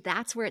 and because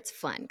that's where it's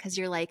fun, because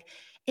you're like,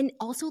 and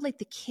also like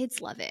the kids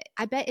love it.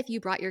 I bet if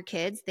you brought your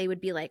kids, they would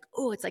be like,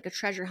 oh, it's like a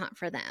treasure hunt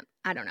for them.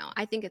 I don't know.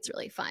 I think it's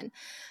really fun.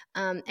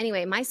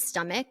 Anyway, my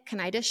stomach, can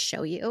I just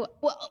show you?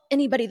 Well,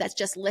 anybody that's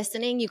just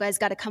listening, you guys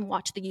got to come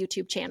watch the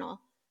YouTube channel.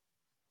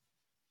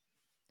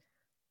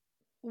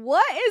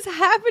 What is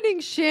happening,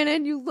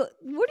 Shannon?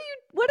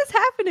 What is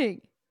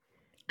happening?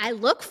 I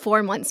look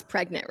 4 months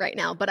pregnant right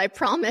now, but I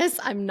promise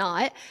I'm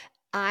not.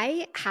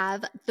 I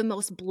have the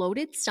most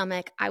bloated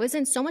stomach. I was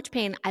in so much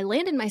pain. I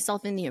landed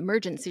myself in the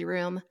emergency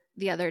room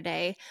the other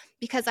day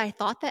because I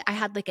thought that I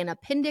had like an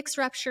appendix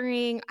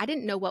rupturing. I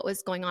didn't know what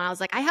was going on. I was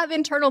like, I have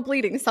internal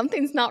bleeding.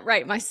 Something's not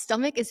right. My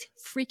stomach is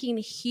freaking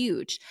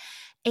huge.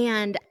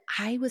 And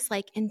I was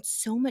like in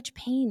so much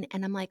pain.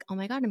 And I'm like, oh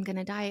my God, I'm going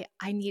to die.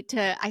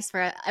 I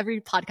swear,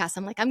 every podcast,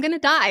 I'm like, I'm going to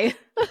die.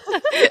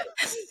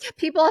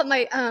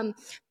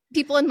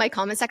 People in my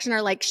comment section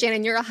are like,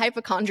 Shannon, you're a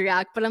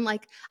hypochondriac. But I'm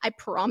like, I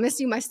promise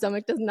you, my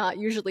stomach does not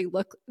usually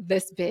look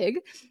this big.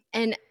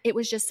 And it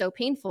was just so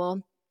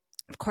painful.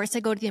 Of course, I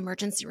go to the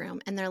emergency room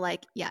and they're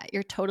like, yeah,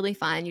 you're totally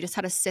fine. You just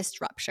had a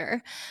cyst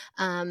rupture.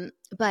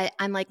 But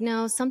I'm like,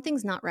 no,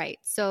 something's not right.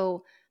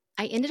 So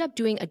I ended up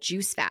doing a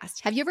juice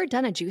fast. Have you ever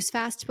done a juice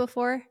fast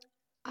before?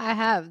 I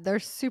have. They're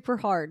super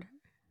hard.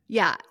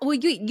 Yeah. Well,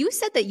 you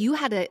said that you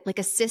had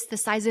a cyst the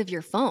size of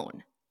your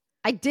phone.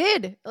 I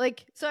did.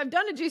 So I've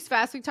done a juice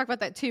fast. We can talk about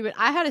that too, but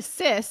I had a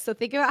cyst. So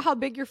think about how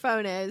big your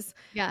phone is.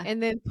 Yeah.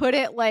 And then put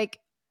it like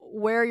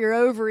where your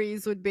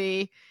ovaries would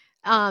be.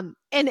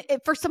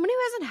 For someone who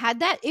hasn't had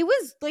that, it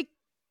was like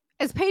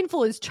as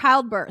painful as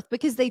childbirth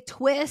because they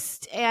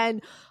twist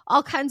and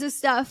all kinds of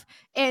stuff.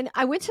 And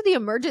I went to the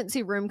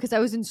emergency room because I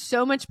was in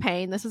so much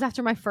pain. This was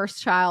after my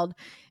first child.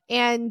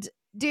 And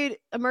dude,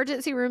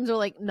 emergency rooms are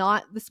like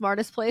not the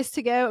smartest place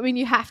to go. I mean,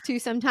 you have to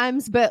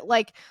sometimes, but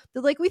like,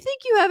 they're like, we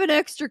think you have an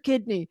extra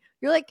kidney.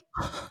 You're like,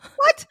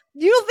 what?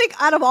 You don't think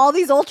out of all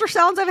these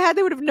ultrasounds I've had,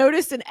 they would have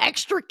noticed an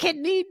extra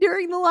kidney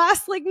during the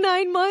last like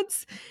 9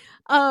 months?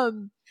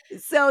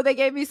 So they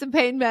gave me some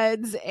pain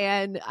meds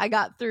and I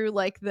got through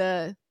like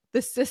the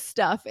cyst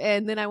stuff.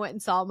 And then I went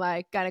and saw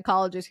my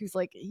gynecologist who's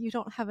like, you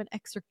don't have an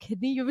extra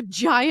kidney, you have a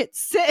giant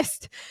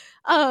cyst.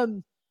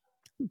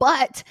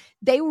 But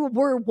they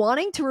were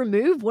wanting to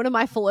remove one of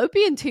my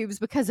fallopian tubes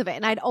because of it.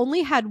 And I'd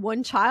only had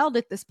one child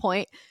at this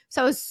point.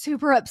 So I was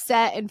super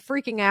upset and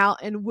freaking out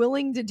and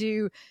willing to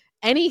do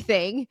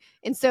anything.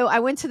 And so I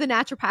went to the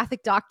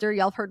naturopathic doctor.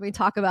 Y'all have heard me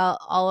talk about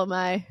all of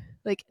my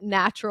like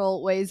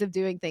natural ways of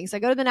doing things. I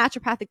go to the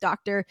naturopathic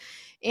doctor,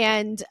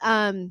 and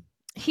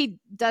he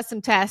does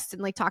some tests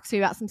and like talks to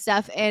me about some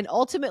stuff, and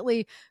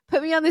ultimately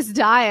put me on this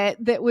diet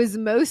that was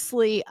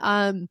mostly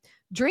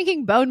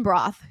drinking bone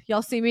broth.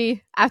 Y'all see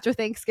me after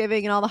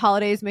Thanksgiving and all the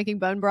holidays making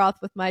bone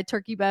broth with my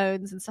turkey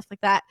bones and stuff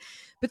like that.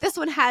 But this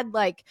one had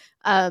like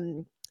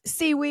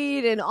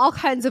seaweed and all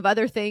kinds of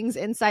other things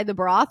inside the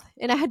broth,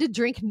 and I had to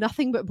drink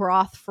nothing but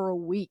broth for a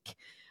week.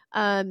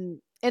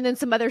 And then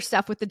some other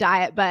stuff with the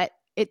diet, but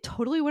it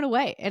totally went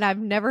away, and I've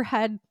never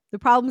had the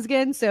problems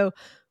again. So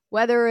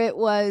whether it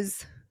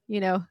was,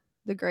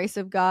 the grace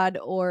of God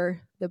or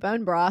the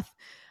bone broth,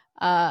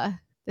 the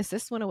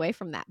cyst went away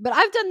from that. But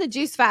I've done the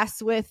juice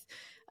fasts with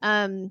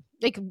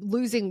like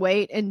losing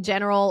weight in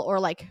general, or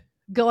like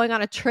going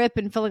on a trip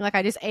and feeling like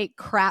I just ate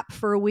crap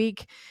for a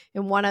week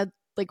and want to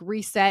like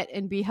reset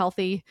and be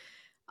healthy.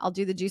 I'll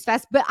do the juice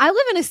fast. But I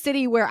live in a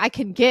city where I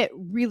can get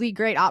really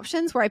great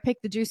options where I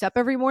pick the juice up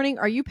every morning.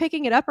 Are you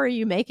picking it up, or are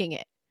you making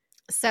it?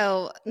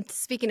 So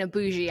speaking of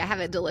bougie, I have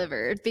it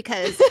delivered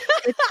because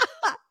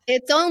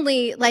it's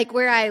only like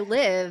where I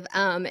live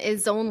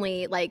is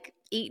only like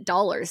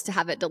 $8 to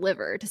have it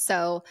delivered.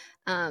 So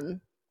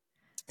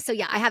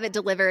yeah, I have it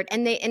delivered,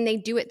 and they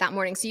do it that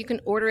morning. So you can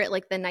order it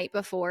like the night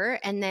before,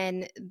 and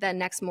then the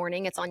next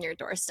morning it's on your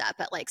doorstep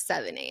at like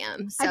 7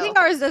 a.m. So I think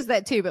ours does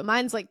that too, but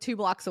mine's like 2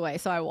 blocks away,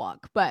 so I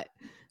walk. But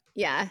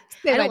yeah,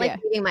 I don't like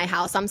leaving my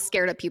house. I'm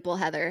scared of people,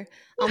 Heather.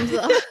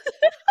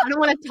 I don't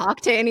want to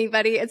talk to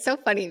anybody. It's so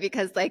funny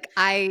because like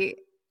I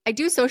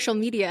do social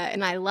media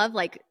and I love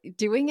like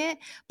doing it,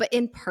 but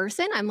in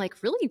person I'm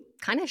like really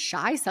kind of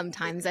shy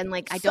sometimes, and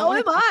like I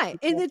don't. So am I,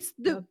 and it's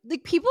the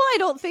people I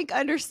don't think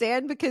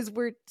understand, because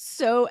we're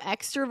so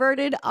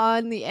extroverted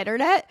on the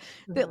internet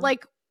that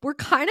like we're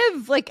kind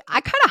of like,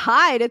 I kind of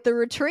hide at the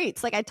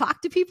retreats. Like I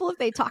talk to people if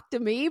they talk to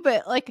me,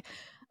 but like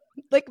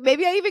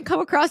maybe I even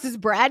come across as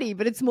bratty,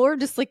 but it's more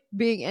just like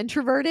being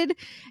introverted.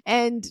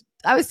 And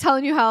I was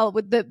telling you how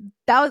with the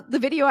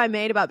video I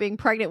made about being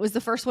pregnant was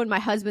the first one my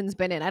husband's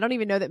been in. I don't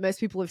even know that most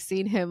people have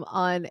seen him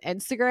on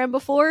Instagram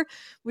before,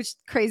 which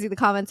crazy the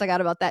comments I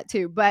got about that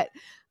too. But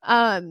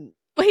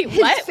wait,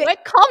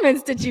 what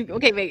comments did you?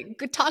 Okay,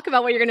 wait. Talk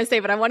about what you're gonna say,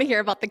 but I want to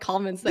hear about the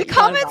comments. The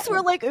comments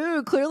were like,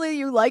 "Ooh, clearly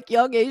you like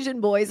young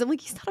Asian boys." I'm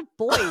like, he's not a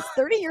boy. He's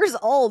 30 years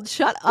old.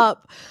 Shut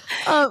up.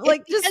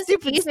 Like just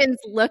stupid. Asians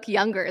look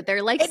younger.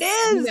 They're like, it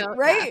is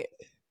right,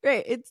 yeah.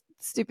 Right. It's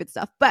stupid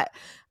stuff, but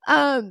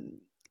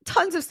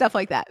tons of stuff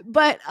like that.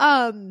 But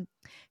what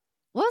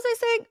was I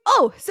saying?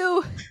 Oh,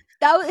 so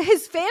that was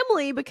his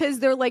family, because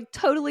they're like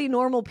totally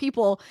normal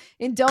people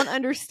and don't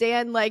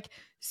understand like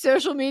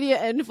social media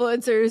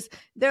influencers.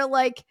 They're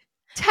like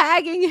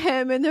tagging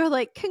him and they're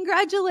like,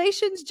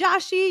 "Congratulations,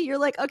 Joshy." You're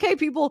like, okay,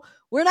 people,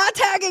 we're not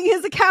tagging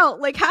his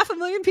account. Like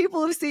 500,000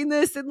 people have seen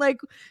this, and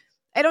like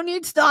I don't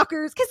need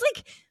stalkers. Because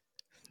like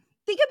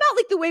think about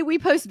like the way we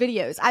post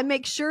videos. I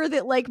make sure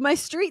that like my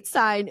street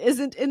sign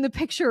isn't in the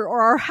picture,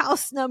 or our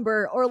house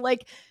number, or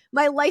like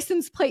my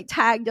license plate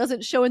tag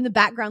doesn't show in the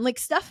background. Like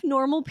stuff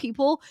normal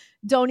people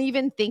don't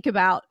even think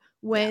about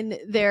when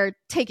they're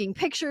taking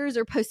pictures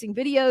or posting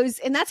videos.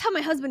 And that's how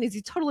my husband is.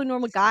 He's a totally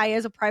normal guy. He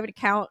has a private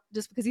account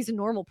just because he's a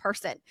normal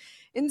person.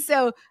 And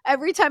so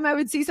every time I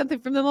would see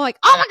something from them, I'm like,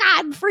 oh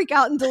my God, freak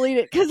out and delete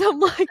it. Cause I'm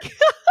like,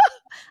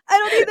 I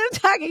don't need them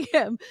tagging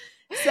him.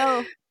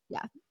 So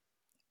yeah.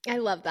 I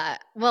love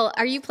that. Well,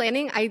 are you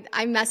planning? I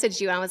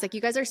messaged you and I was like,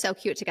 you guys are so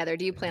cute together.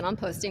 Do you plan on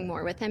posting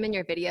more with him in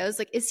your videos?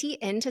 Like, is he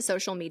into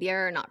social media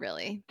or not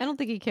really? I don't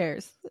think he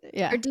cares.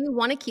 Yeah. Or do you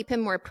want to keep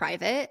him more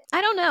private? I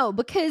don't know,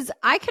 because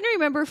I can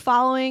remember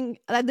following,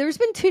 there's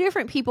been 2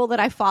 different people that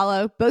I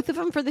follow, both of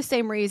them for the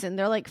same reason.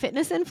 They're like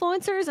fitness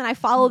influencers, and I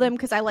follow them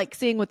because I like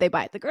seeing what they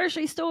buy at the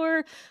grocery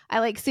store.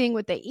 I like seeing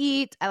what they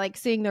eat. I like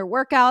seeing their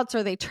workouts,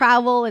 or they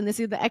travel and this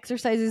is the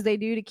exercises they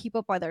do to keep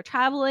up while they're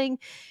traveling.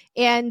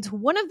 And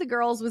one of the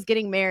girls was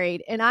getting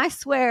married, and I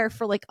swear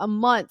for like a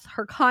month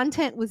her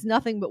content was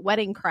nothing but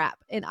wedding crap,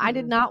 and I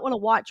did not want to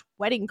watch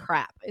wedding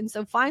crap. And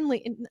so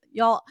finally, and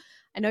y'all,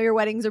 I know your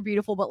weddings are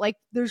beautiful, but like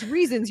there's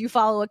reasons you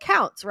follow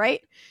accounts,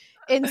 right?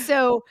 And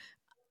so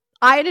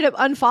I ended up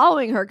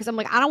unfollowing her because I'm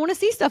like, I don't want to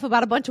see stuff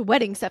about a bunch of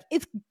wedding stuff.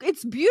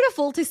 It's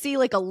beautiful to see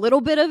like a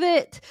little bit of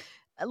it,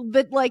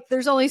 but like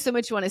there's only so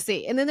much you want to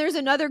see. And then there's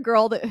another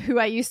girl who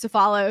I used to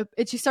follow,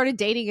 and she started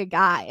dating a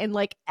guy, and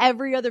like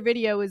every other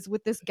video is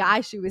with this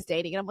guy she was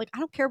dating, and I'm like, I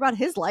don't care about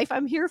his life.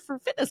 I'm here for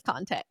fitness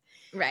content.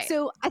 Right.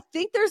 So I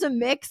think there's a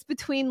mix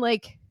between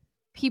like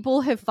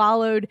people have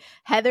followed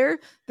Heather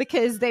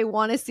because they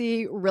want to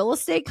see real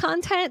estate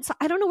content. So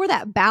I don't know where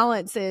that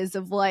balance is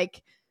of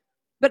like,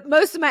 but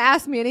most of my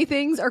Ask Me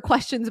Anythings are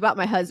questions about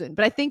my husband.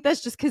 But I think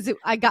that's just because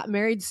I got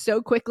married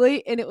so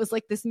quickly, and it was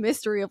like this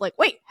mystery of like,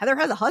 wait, Heather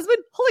has a husband?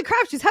 Holy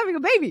crap, she's having a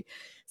baby.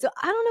 So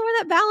I don't know where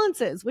that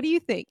balance is. What do you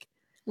think?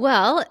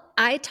 Well,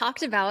 I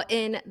talked about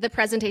in the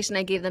presentation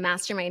I gave the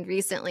mastermind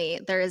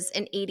recently, there's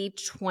an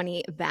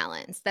 80-20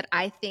 balance that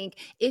I think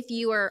if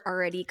you are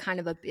already kind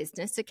of a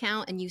business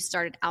account and you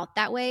started out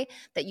that way,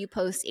 that you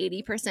post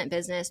 80%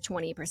 business,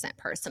 20%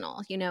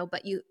 personal,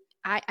 but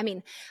I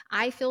mean,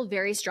 I feel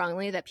very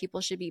strongly that people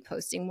should be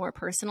posting more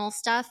personal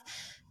stuff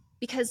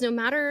because no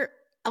matter,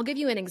 I'll give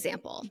you an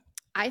example.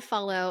 I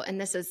follow, and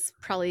this is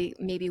probably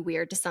maybe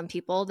weird to some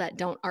people that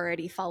don't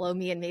already follow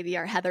me and maybe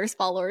are Heather's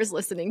followers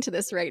listening to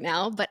this right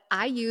now, but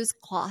I use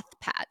cloth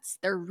pads.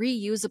 They're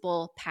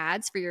reusable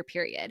pads for your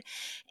period.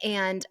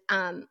 And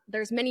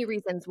there's many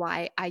reasons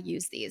why I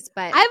use these,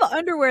 but I have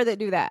underwear that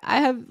do that. I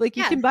have you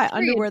can buy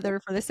underwear that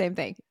are for the same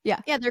thing. Yeah.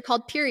 Yeah, they're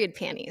called period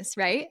panties,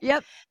 right?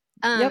 Yep.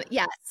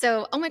 Yeah.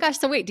 So, oh my gosh.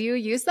 So wait, do you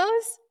use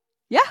those?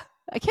 Yeah.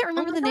 I can't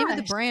remember the name of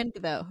the Gosh. brand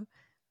though.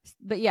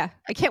 But yeah,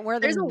 I can't wear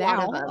There's them a lot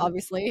now, of them.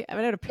 obviously. I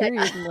haven't had a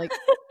period in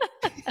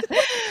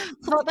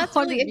Well, that's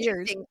really 100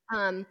 years.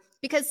 interesting.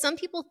 Because some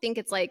people think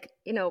it's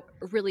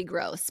really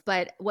gross,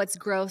 but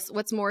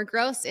what's more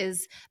gross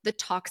is the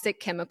toxic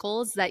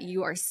chemicals that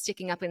you are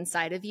sticking up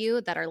inside of you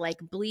that are like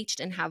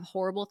bleached and have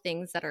horrible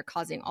things that are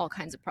causing all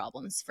kinds of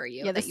problems for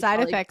you. Yeah, the side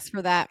effects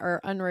for that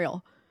are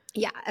unreal.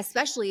 Yeah,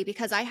 especially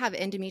because I have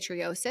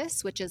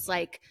endometriosis, which is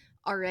like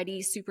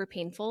already super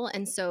painful.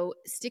 And so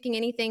sticking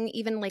anything,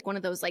 even like one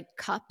of those like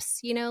cups,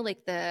 like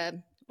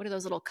what are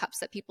those little cups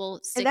that people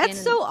stick in? And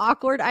that's so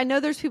awkward. I know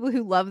there's people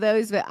who love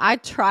those, but I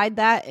tried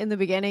that in the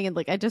beginning and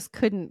I just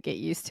couldn't get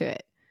used to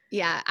it.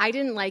 Yeah, I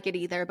didn't like it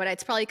either, but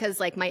it's probably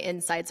because like my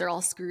insides are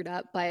all screwed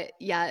up. But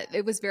yeah,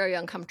 it was very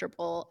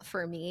uncomfortable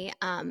for me.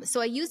 So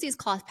I use these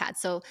cloth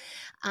pads. So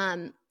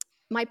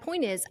my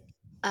point is,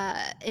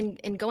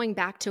 in going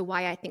back to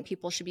why I think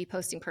people should be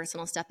posting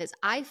personal stuff is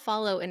I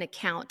follow an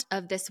account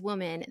of this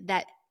woman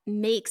that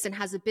makes and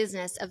has a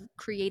business of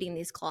creating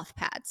these cloth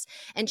pads.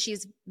 And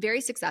she's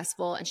very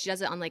successful and she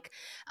does it on like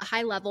a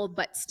high level,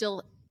 but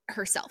still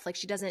herself. Like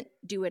she doesn't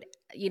do it,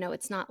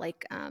 it's not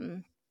like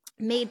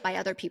made by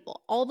other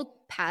people. All the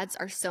pads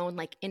are sewn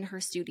like in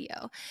her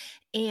studio.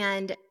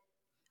 And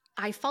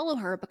I follow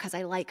her because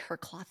I like her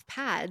cloth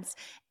pads.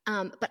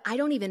 But I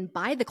don't even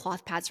buy the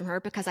cloth pads from her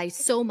because I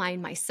sew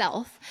mine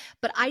myself.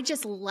 But I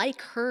just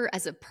like her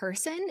as a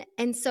person.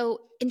 And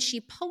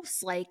she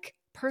posts like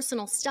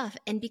personal stuff.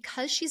 And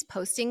because she's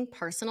posting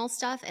personal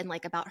stuff and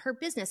like about her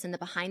business and the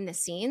behind the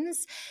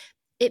scenes,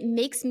 it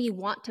makes me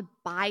want to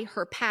buy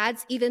her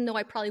pads, even though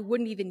I probably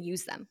wouldn't even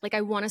use them. Like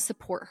I want to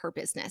support her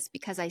business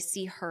because I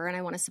see her and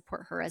I want to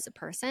support her as a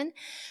person.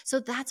 So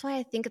that's why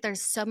I think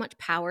there's so much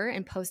power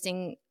in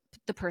posting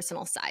the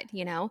personal side,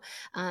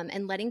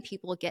 and letting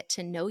people get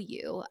to know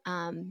you,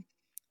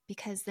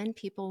 because then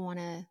people want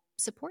to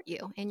support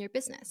you and your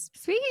business.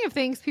 Speaking of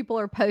things people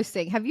are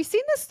posting, have you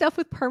seen this stuff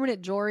with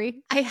permanent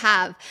jewelry? I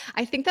have.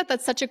 I think that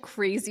that's such a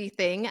crazy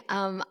thing.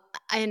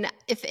 And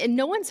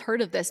no one's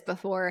heard of this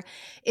before,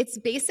 it's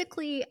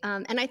basically,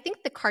 and I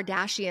think the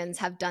Kardashians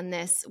have done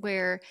this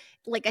where,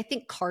 like, I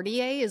think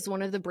Cartier is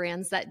one of the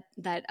brands that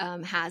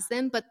has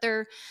them, but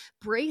they're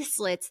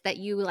bracelets that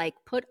you like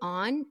put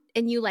on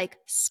and you like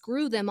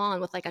screw them on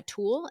with like a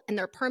tool and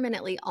they're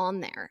permanently on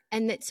there.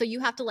 And so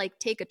you have to like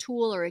take a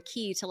tool or a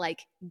key to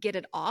like get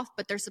it off,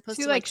 but they're supposed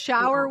Do you to like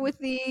shower with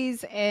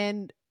these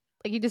and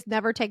you just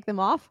never take them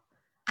off?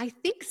 I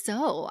think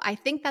so. I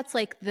think that's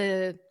like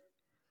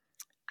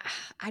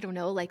I don't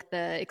know, like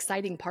the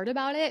exciting part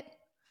about it.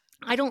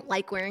 I don't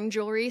like wearing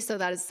jewelry, so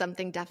that is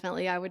something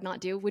definitely I would not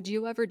do. Would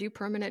you ever do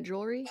permanent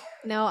jewelry?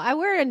 No, I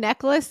wear a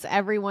necklace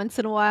every once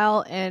in a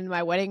while and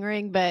my wedding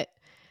ring, but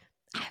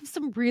I have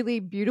some really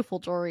beautiful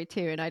jewelry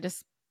too. And I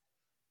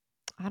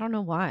don't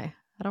know why.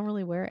 I don't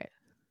really wear it.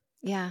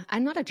 Yeah,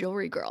 I'm not a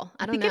jewelry girl.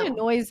 I don't know. It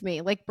annoys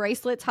me. Like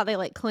bracelets, how they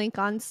like clink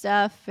on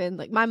stuff. And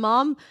like my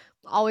mom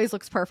always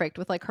looks perfect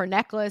with like her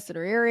necklace and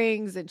her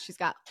earrings. And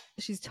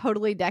she's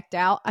totally decked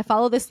out. I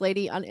follow this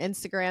lady on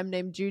Instagram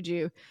named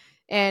Juju.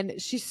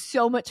 And she's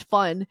so much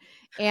fun.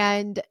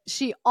 And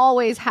she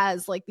always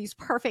has like these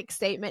perfect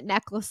statement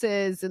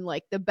necklaces and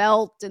like the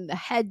belt and the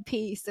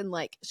headpiece. And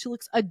like she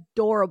looks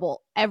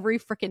adorable every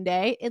freaking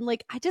day. And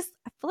like I feel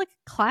like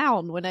a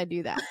clown when I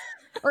do that.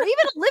 Or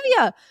even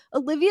Olivia.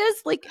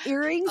 Olivia's like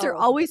earrings are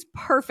always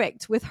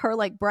perfect with her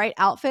like bright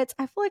outfits.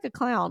 I feel like a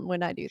clown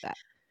when I do that.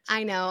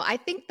 I know. I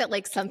think that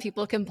like some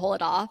people can pull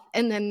it off,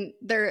 and then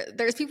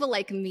there's people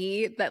like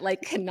me that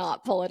like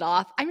cannot pull it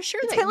off. I'm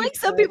sure it's that like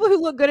some people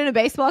who look good in a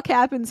baseball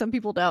cap and some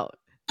people don't.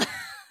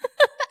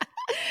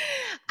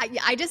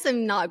 I just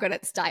am not good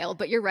at style,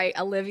 but you're right.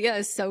 Olivia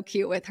is so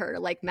cute with her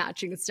like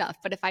matching stuff.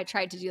 But if I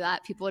tried to do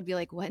that, people would be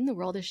like, what in the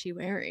world is she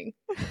wearing?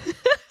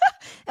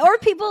 Or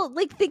people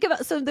like think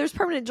about, so there's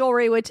permanent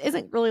jewelry, which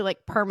isn't really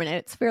like permanent.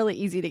 It's fairly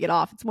easy to get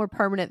off. It's more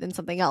permanent than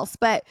something else.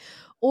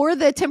 Or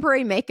the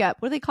temporary makeup.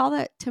 What do they call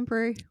that?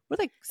 Temporary? What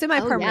are they?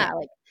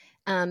 Semi-permanent.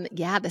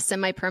 Yeah, the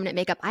semi-permanent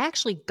makeup. I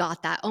actually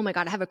got that. Oh my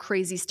God, I have a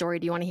crazy story.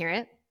 Do you want to hear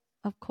it?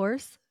 Of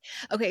course.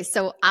 Okay,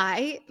 so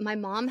my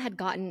mom had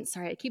gotten,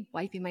 sorry, I keep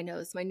wiping my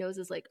nose. My nose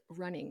is like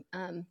running.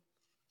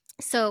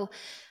 So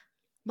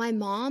my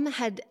mom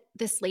had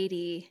this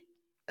lady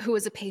who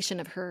was a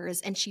patient of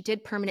hers, and she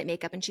did permanent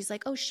makeup, and she's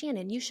like, "Oh,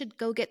 Shannon, you should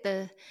go get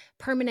the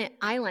permanent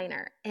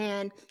eyeliner."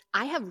 And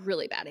I have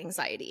really bad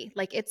anxiety.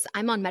 Like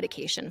I'm on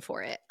medication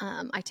for it.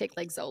 I take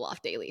like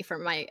Zoloft daily for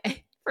my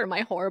for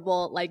my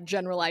horrible like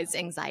generalized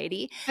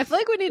anxiety. I feel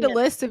like we need a Yeah.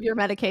 list of your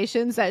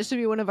medications. That should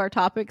be one of our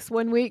topics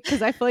one week,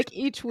 because I feel like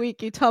each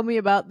week you tell me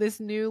about this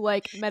new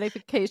like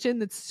medication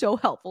that's so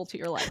helpful to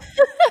your life.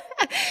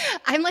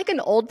 I'm like an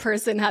old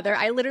person, Heather.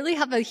 I literally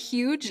have a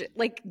huge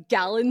like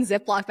gallon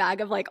Ziploc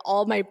bag of like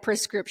all my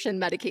prescription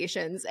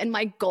medications. And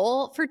my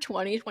goal for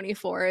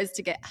 2024 is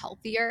to get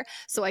healthier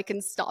so I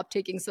can stop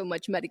taking so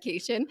much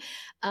medication.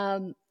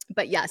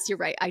 But yes, you're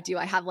right. I do.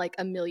 I have like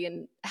a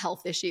million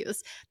health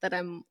issues that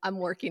I'm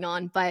working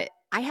on, but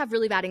I have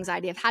really bad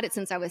anxiety. I've had it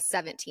since I was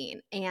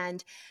 17,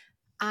 and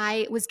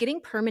I was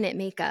getting permanent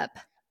makeup.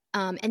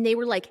 And they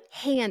were like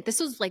this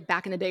was like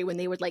back in the day when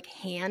they would like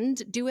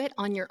hand do it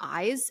on your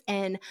eyes.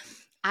 And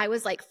I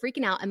was like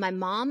freaking out. And my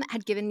mom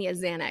had given me a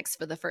Xanax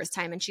for the first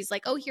time. And she's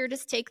like, "Oh, here,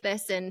 just take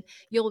this and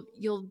you'll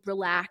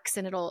relax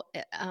and it'll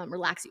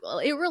relax you." Well,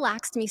 it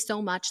relaxed me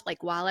so much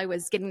like while I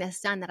was getting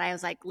this done that I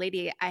was like,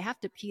 "Lady, I have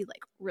to pee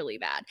like really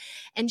bad."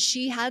 And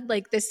she had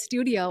like this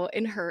studio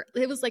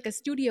it was like a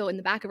studio in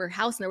the back of her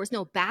house, and there was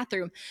no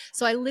bathroom.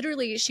 So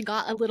she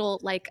got a little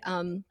like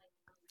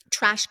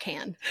trash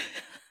can.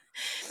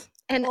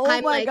 And Oh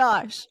I'm my like,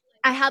 gosh.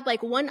 I had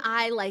like one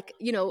eye, like,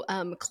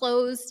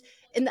 closed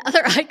and the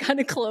other eye kind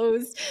of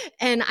closed.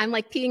 And I'm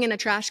like peeing in a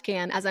trash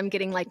can as I'm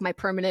getting like my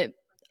permanent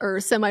or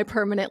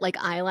semi-permanent like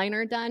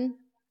eyeliner done.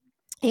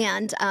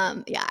 And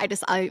yeah,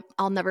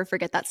 I'll never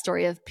forget that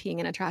story of peeing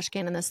in a trash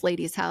can in this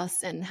lady's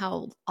house and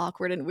how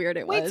awkward and weird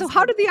it was. Wait, so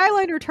how did the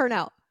eyeliner turn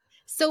out?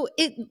 So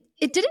it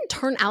didn't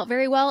turn out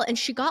very well, and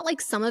she got like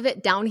some of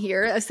it down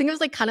here. I think it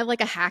was like kind of like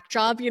a hack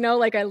job,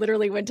 like I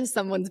literally went to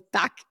someone's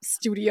back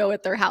studio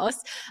at their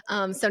house.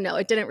 So no,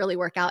 it didn't really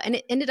work out, and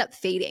it ended up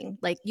fading.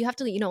 Like you have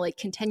to, like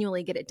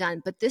continually get it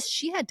done. But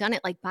she had done it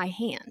like by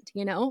hand,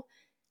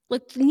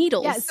 like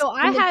needles. Yeah, so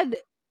I had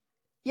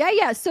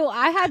so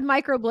I had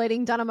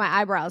microblading done on my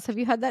eyebrows. Have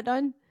you had that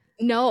done?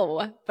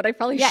 No, but I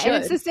probably should. And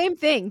it's the same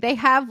thing. They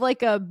have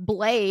like a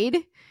blade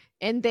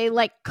and they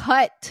like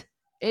cut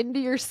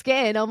into your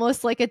skin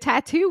almost like a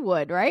tattoo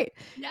would, right?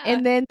 Yeah.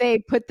 And then they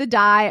put the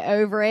dye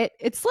over it.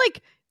 It's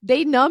like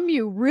they numb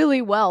you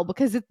really well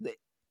because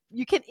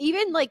you can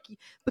even like,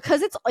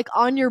 because it's like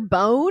on your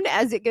bone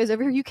as it goes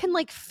over here, you can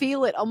like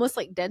feel it almost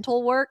like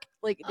dental work.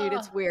 Like, dude,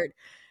 it's weird.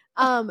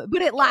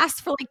 But it lasts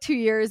for like 2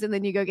 years and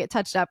then you go get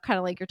touched up, kind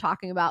of like you're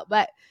talking about.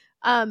 But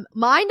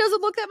mine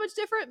doesn't look that much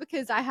different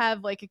because I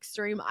have like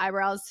extreme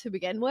eyebrows to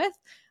begin with.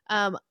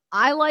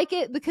 I like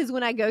it because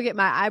when I go get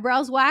my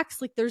eyebrows waxed,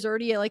 like there's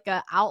already like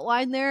a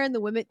outline there, and the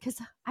women, because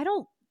I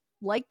don't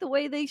like the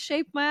way they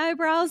shape my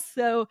eyebrows,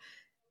 so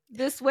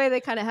this way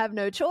they kind of have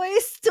no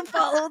choice to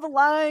follow the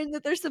line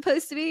that they're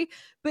supposed to be.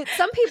 But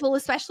some people,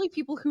 especially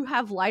people who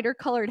have lighter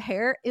colored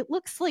hair, it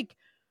looks like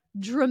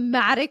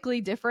dramatically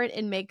different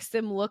and makes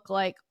them look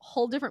like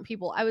whole different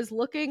people. I was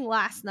looking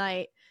last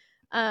night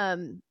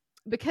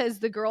because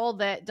the girl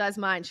that does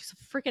mine, she's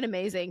freaking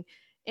amazing.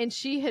 And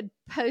she had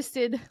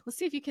posted, let's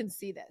see if you can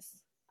see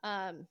this.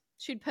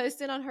 She'd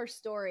posted on her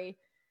story.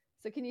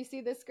 So can you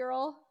see this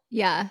girl?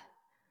 Yeah.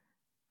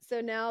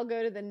 So now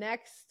go to the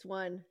next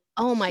one.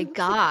 Oh my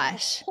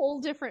gosh. Like a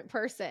whole different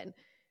person.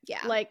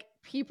 Yeah. Like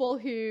people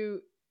who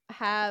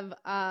have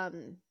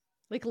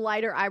like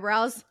lighter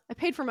eyebrows. I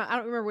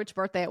don't remember which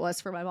birthday it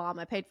was for my mom.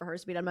 I paid for hers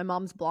to be done. My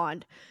mom's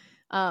blonde.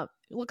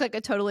 Look like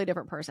a totally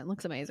different person.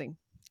 Looks amazing.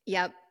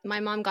 Yep.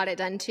 My mom got it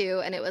done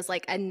too. And it was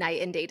like a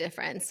night and day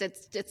difference.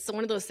 It's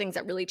one of those things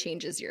that really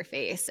changes your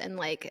face. And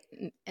like,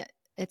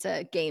 it's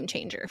a game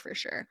changer for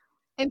sure.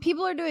 And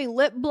people are doing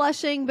lip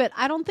blushing, but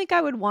I don't think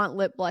I would want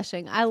lip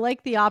blushing. I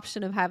like the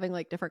option of having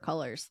like different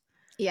colors.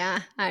 Yeah,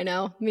 I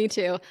know. Me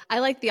too. I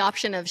like the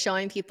option of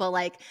showing people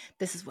like,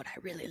 this is what I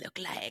really look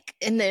like.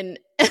 And then,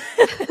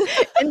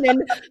 and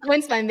then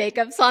once my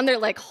makeup's on, they're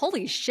like,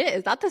 holy shit,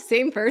 is that the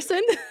same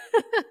person?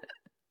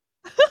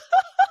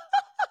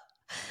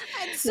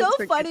 It's so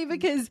funny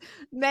because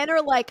men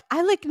are like,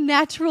 I like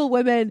natural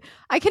women.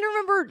 I can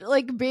remember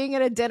like being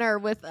at a dinner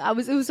with, it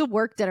was a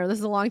work dinner. This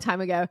is a long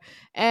time ago.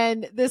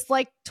 And this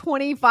like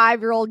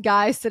 25-year-old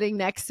guy sitting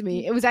next to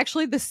me, it was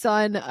actually the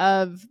son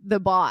of the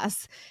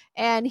boss.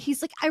 And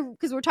he's like,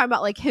 because we're talking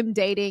about like him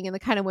dating and the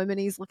kind of women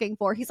he's looking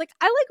for. He's like,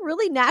 I like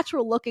really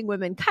natural looking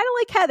women, kind of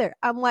like Heather.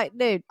 I'm like,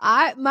 dude,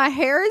 my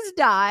hair is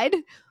dyed.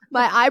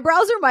 My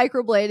eyebrows are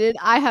microbladed.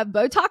 I have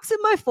Botox in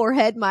my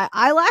forehead. My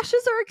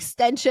eyelashes are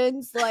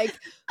extensions. Like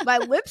my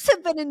lips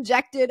have been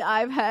injected.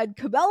 I've had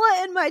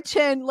Cabela in my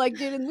chin. Like,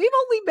 dude, and we've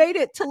only made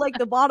it to like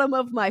the bottom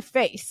of my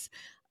face.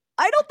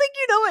 I don't think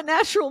you know what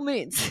natural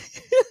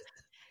means.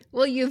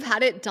 Well, you've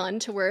had it done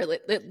to where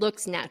it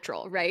looks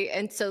natural, right?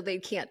 And so they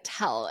can't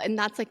tell. And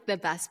that's like the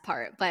best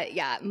part. But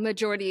yeah,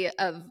 majority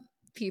of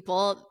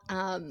people,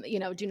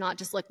 do not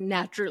just look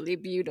naturally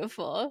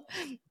beautiful.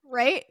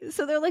 Right?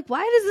 So they're like,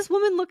 why does this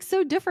woman look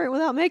so different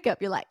without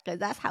makeup? You're like, because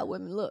that's how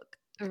women look.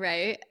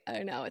 Right?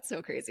 I know, it's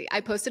so crazy.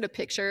 I posted a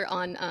picture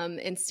on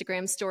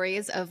Instagram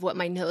stories of what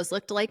my nose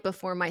looked like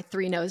before my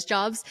 3 nose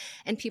jobs,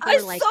 and people I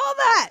were like, saw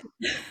that.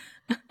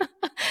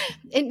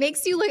 it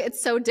makes you look,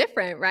 it's so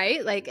different,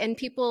 right? Like, and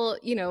people,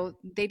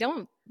 they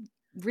don't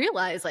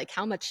realize like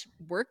how much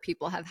work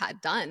people have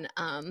had done.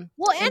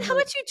 Well, and And how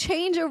much you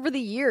change over the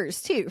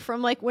years too,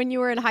 from like when you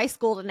were in high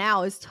school to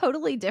now is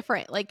totally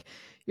different. Like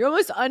you're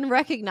almost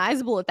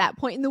unrecognizable at that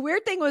point. And the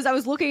weird thing was I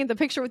was looking at the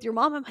picture with your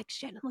mom. I'm like,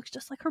 Shannon looks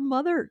just like her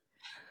mother.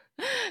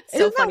 so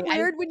Isn't funny. that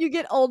weird when you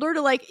get older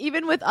to like,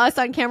 even with us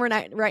on camera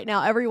night right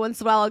now, every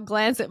once in a while I'll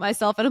glance at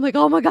myself and I'm like,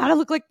 oh my God, I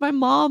look like my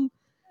mom.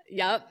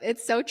 Yep,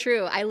 it's so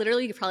true. I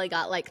literally probably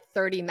got like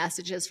 30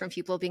 messages from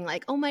people being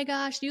like, "Oh my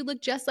gosh, you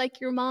look just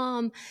like your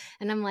mom."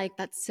 And I'm like,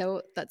 that's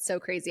so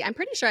crazy. I'm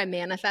pretty sure I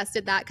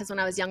manifested that because when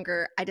I was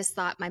younger, I just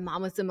thought my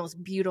mom was the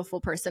most beautiful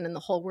person in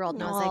the whole world.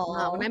 And I was like,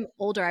 "Wow, when Oh, I'm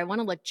older, I want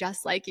to look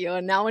just like you."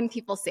 And now when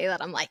people say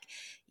that, I'm like,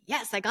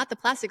 "Yes, I got the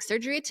plastic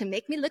surgery to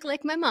make me look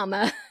like my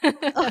mama."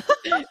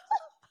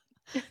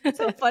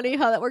 so funny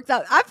how that works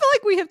out. I feel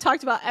like we have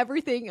talked about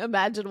everything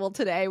imaginable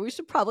today. We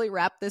should probably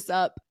wrap this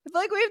up. I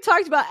feel like we have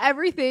talked about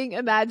everything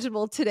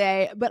imaginable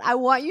today, but I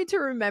want you to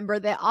remember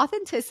that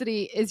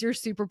authenticity is your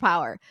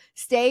superpower.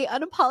 Stay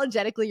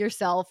unapologetically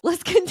yourself.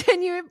 Let's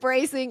continue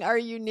embracing our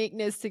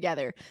uniqueness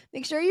together.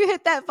 Make sure you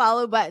hit that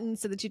follow button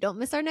so that you don't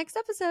miss our next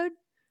episode.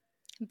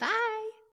 Bye.